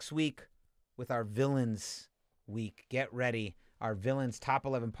back next week with our Villains Week. Get ready. Our Villains Top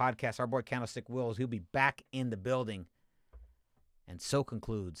 11 podcast. Our boy Candlestick Wills, he'll be back in the building. And so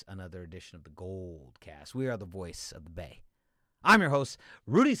concludes another edition of the Goldcast. We are the voice of the Bay. I'm your host,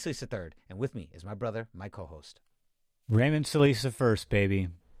 Rudy Solis III, and with me is my brother, my co-host, Raymond Solis first, baby.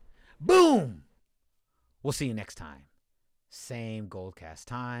 Boom! We'll see you next time. Same Goldcast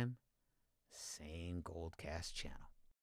time, same Goldcast channel.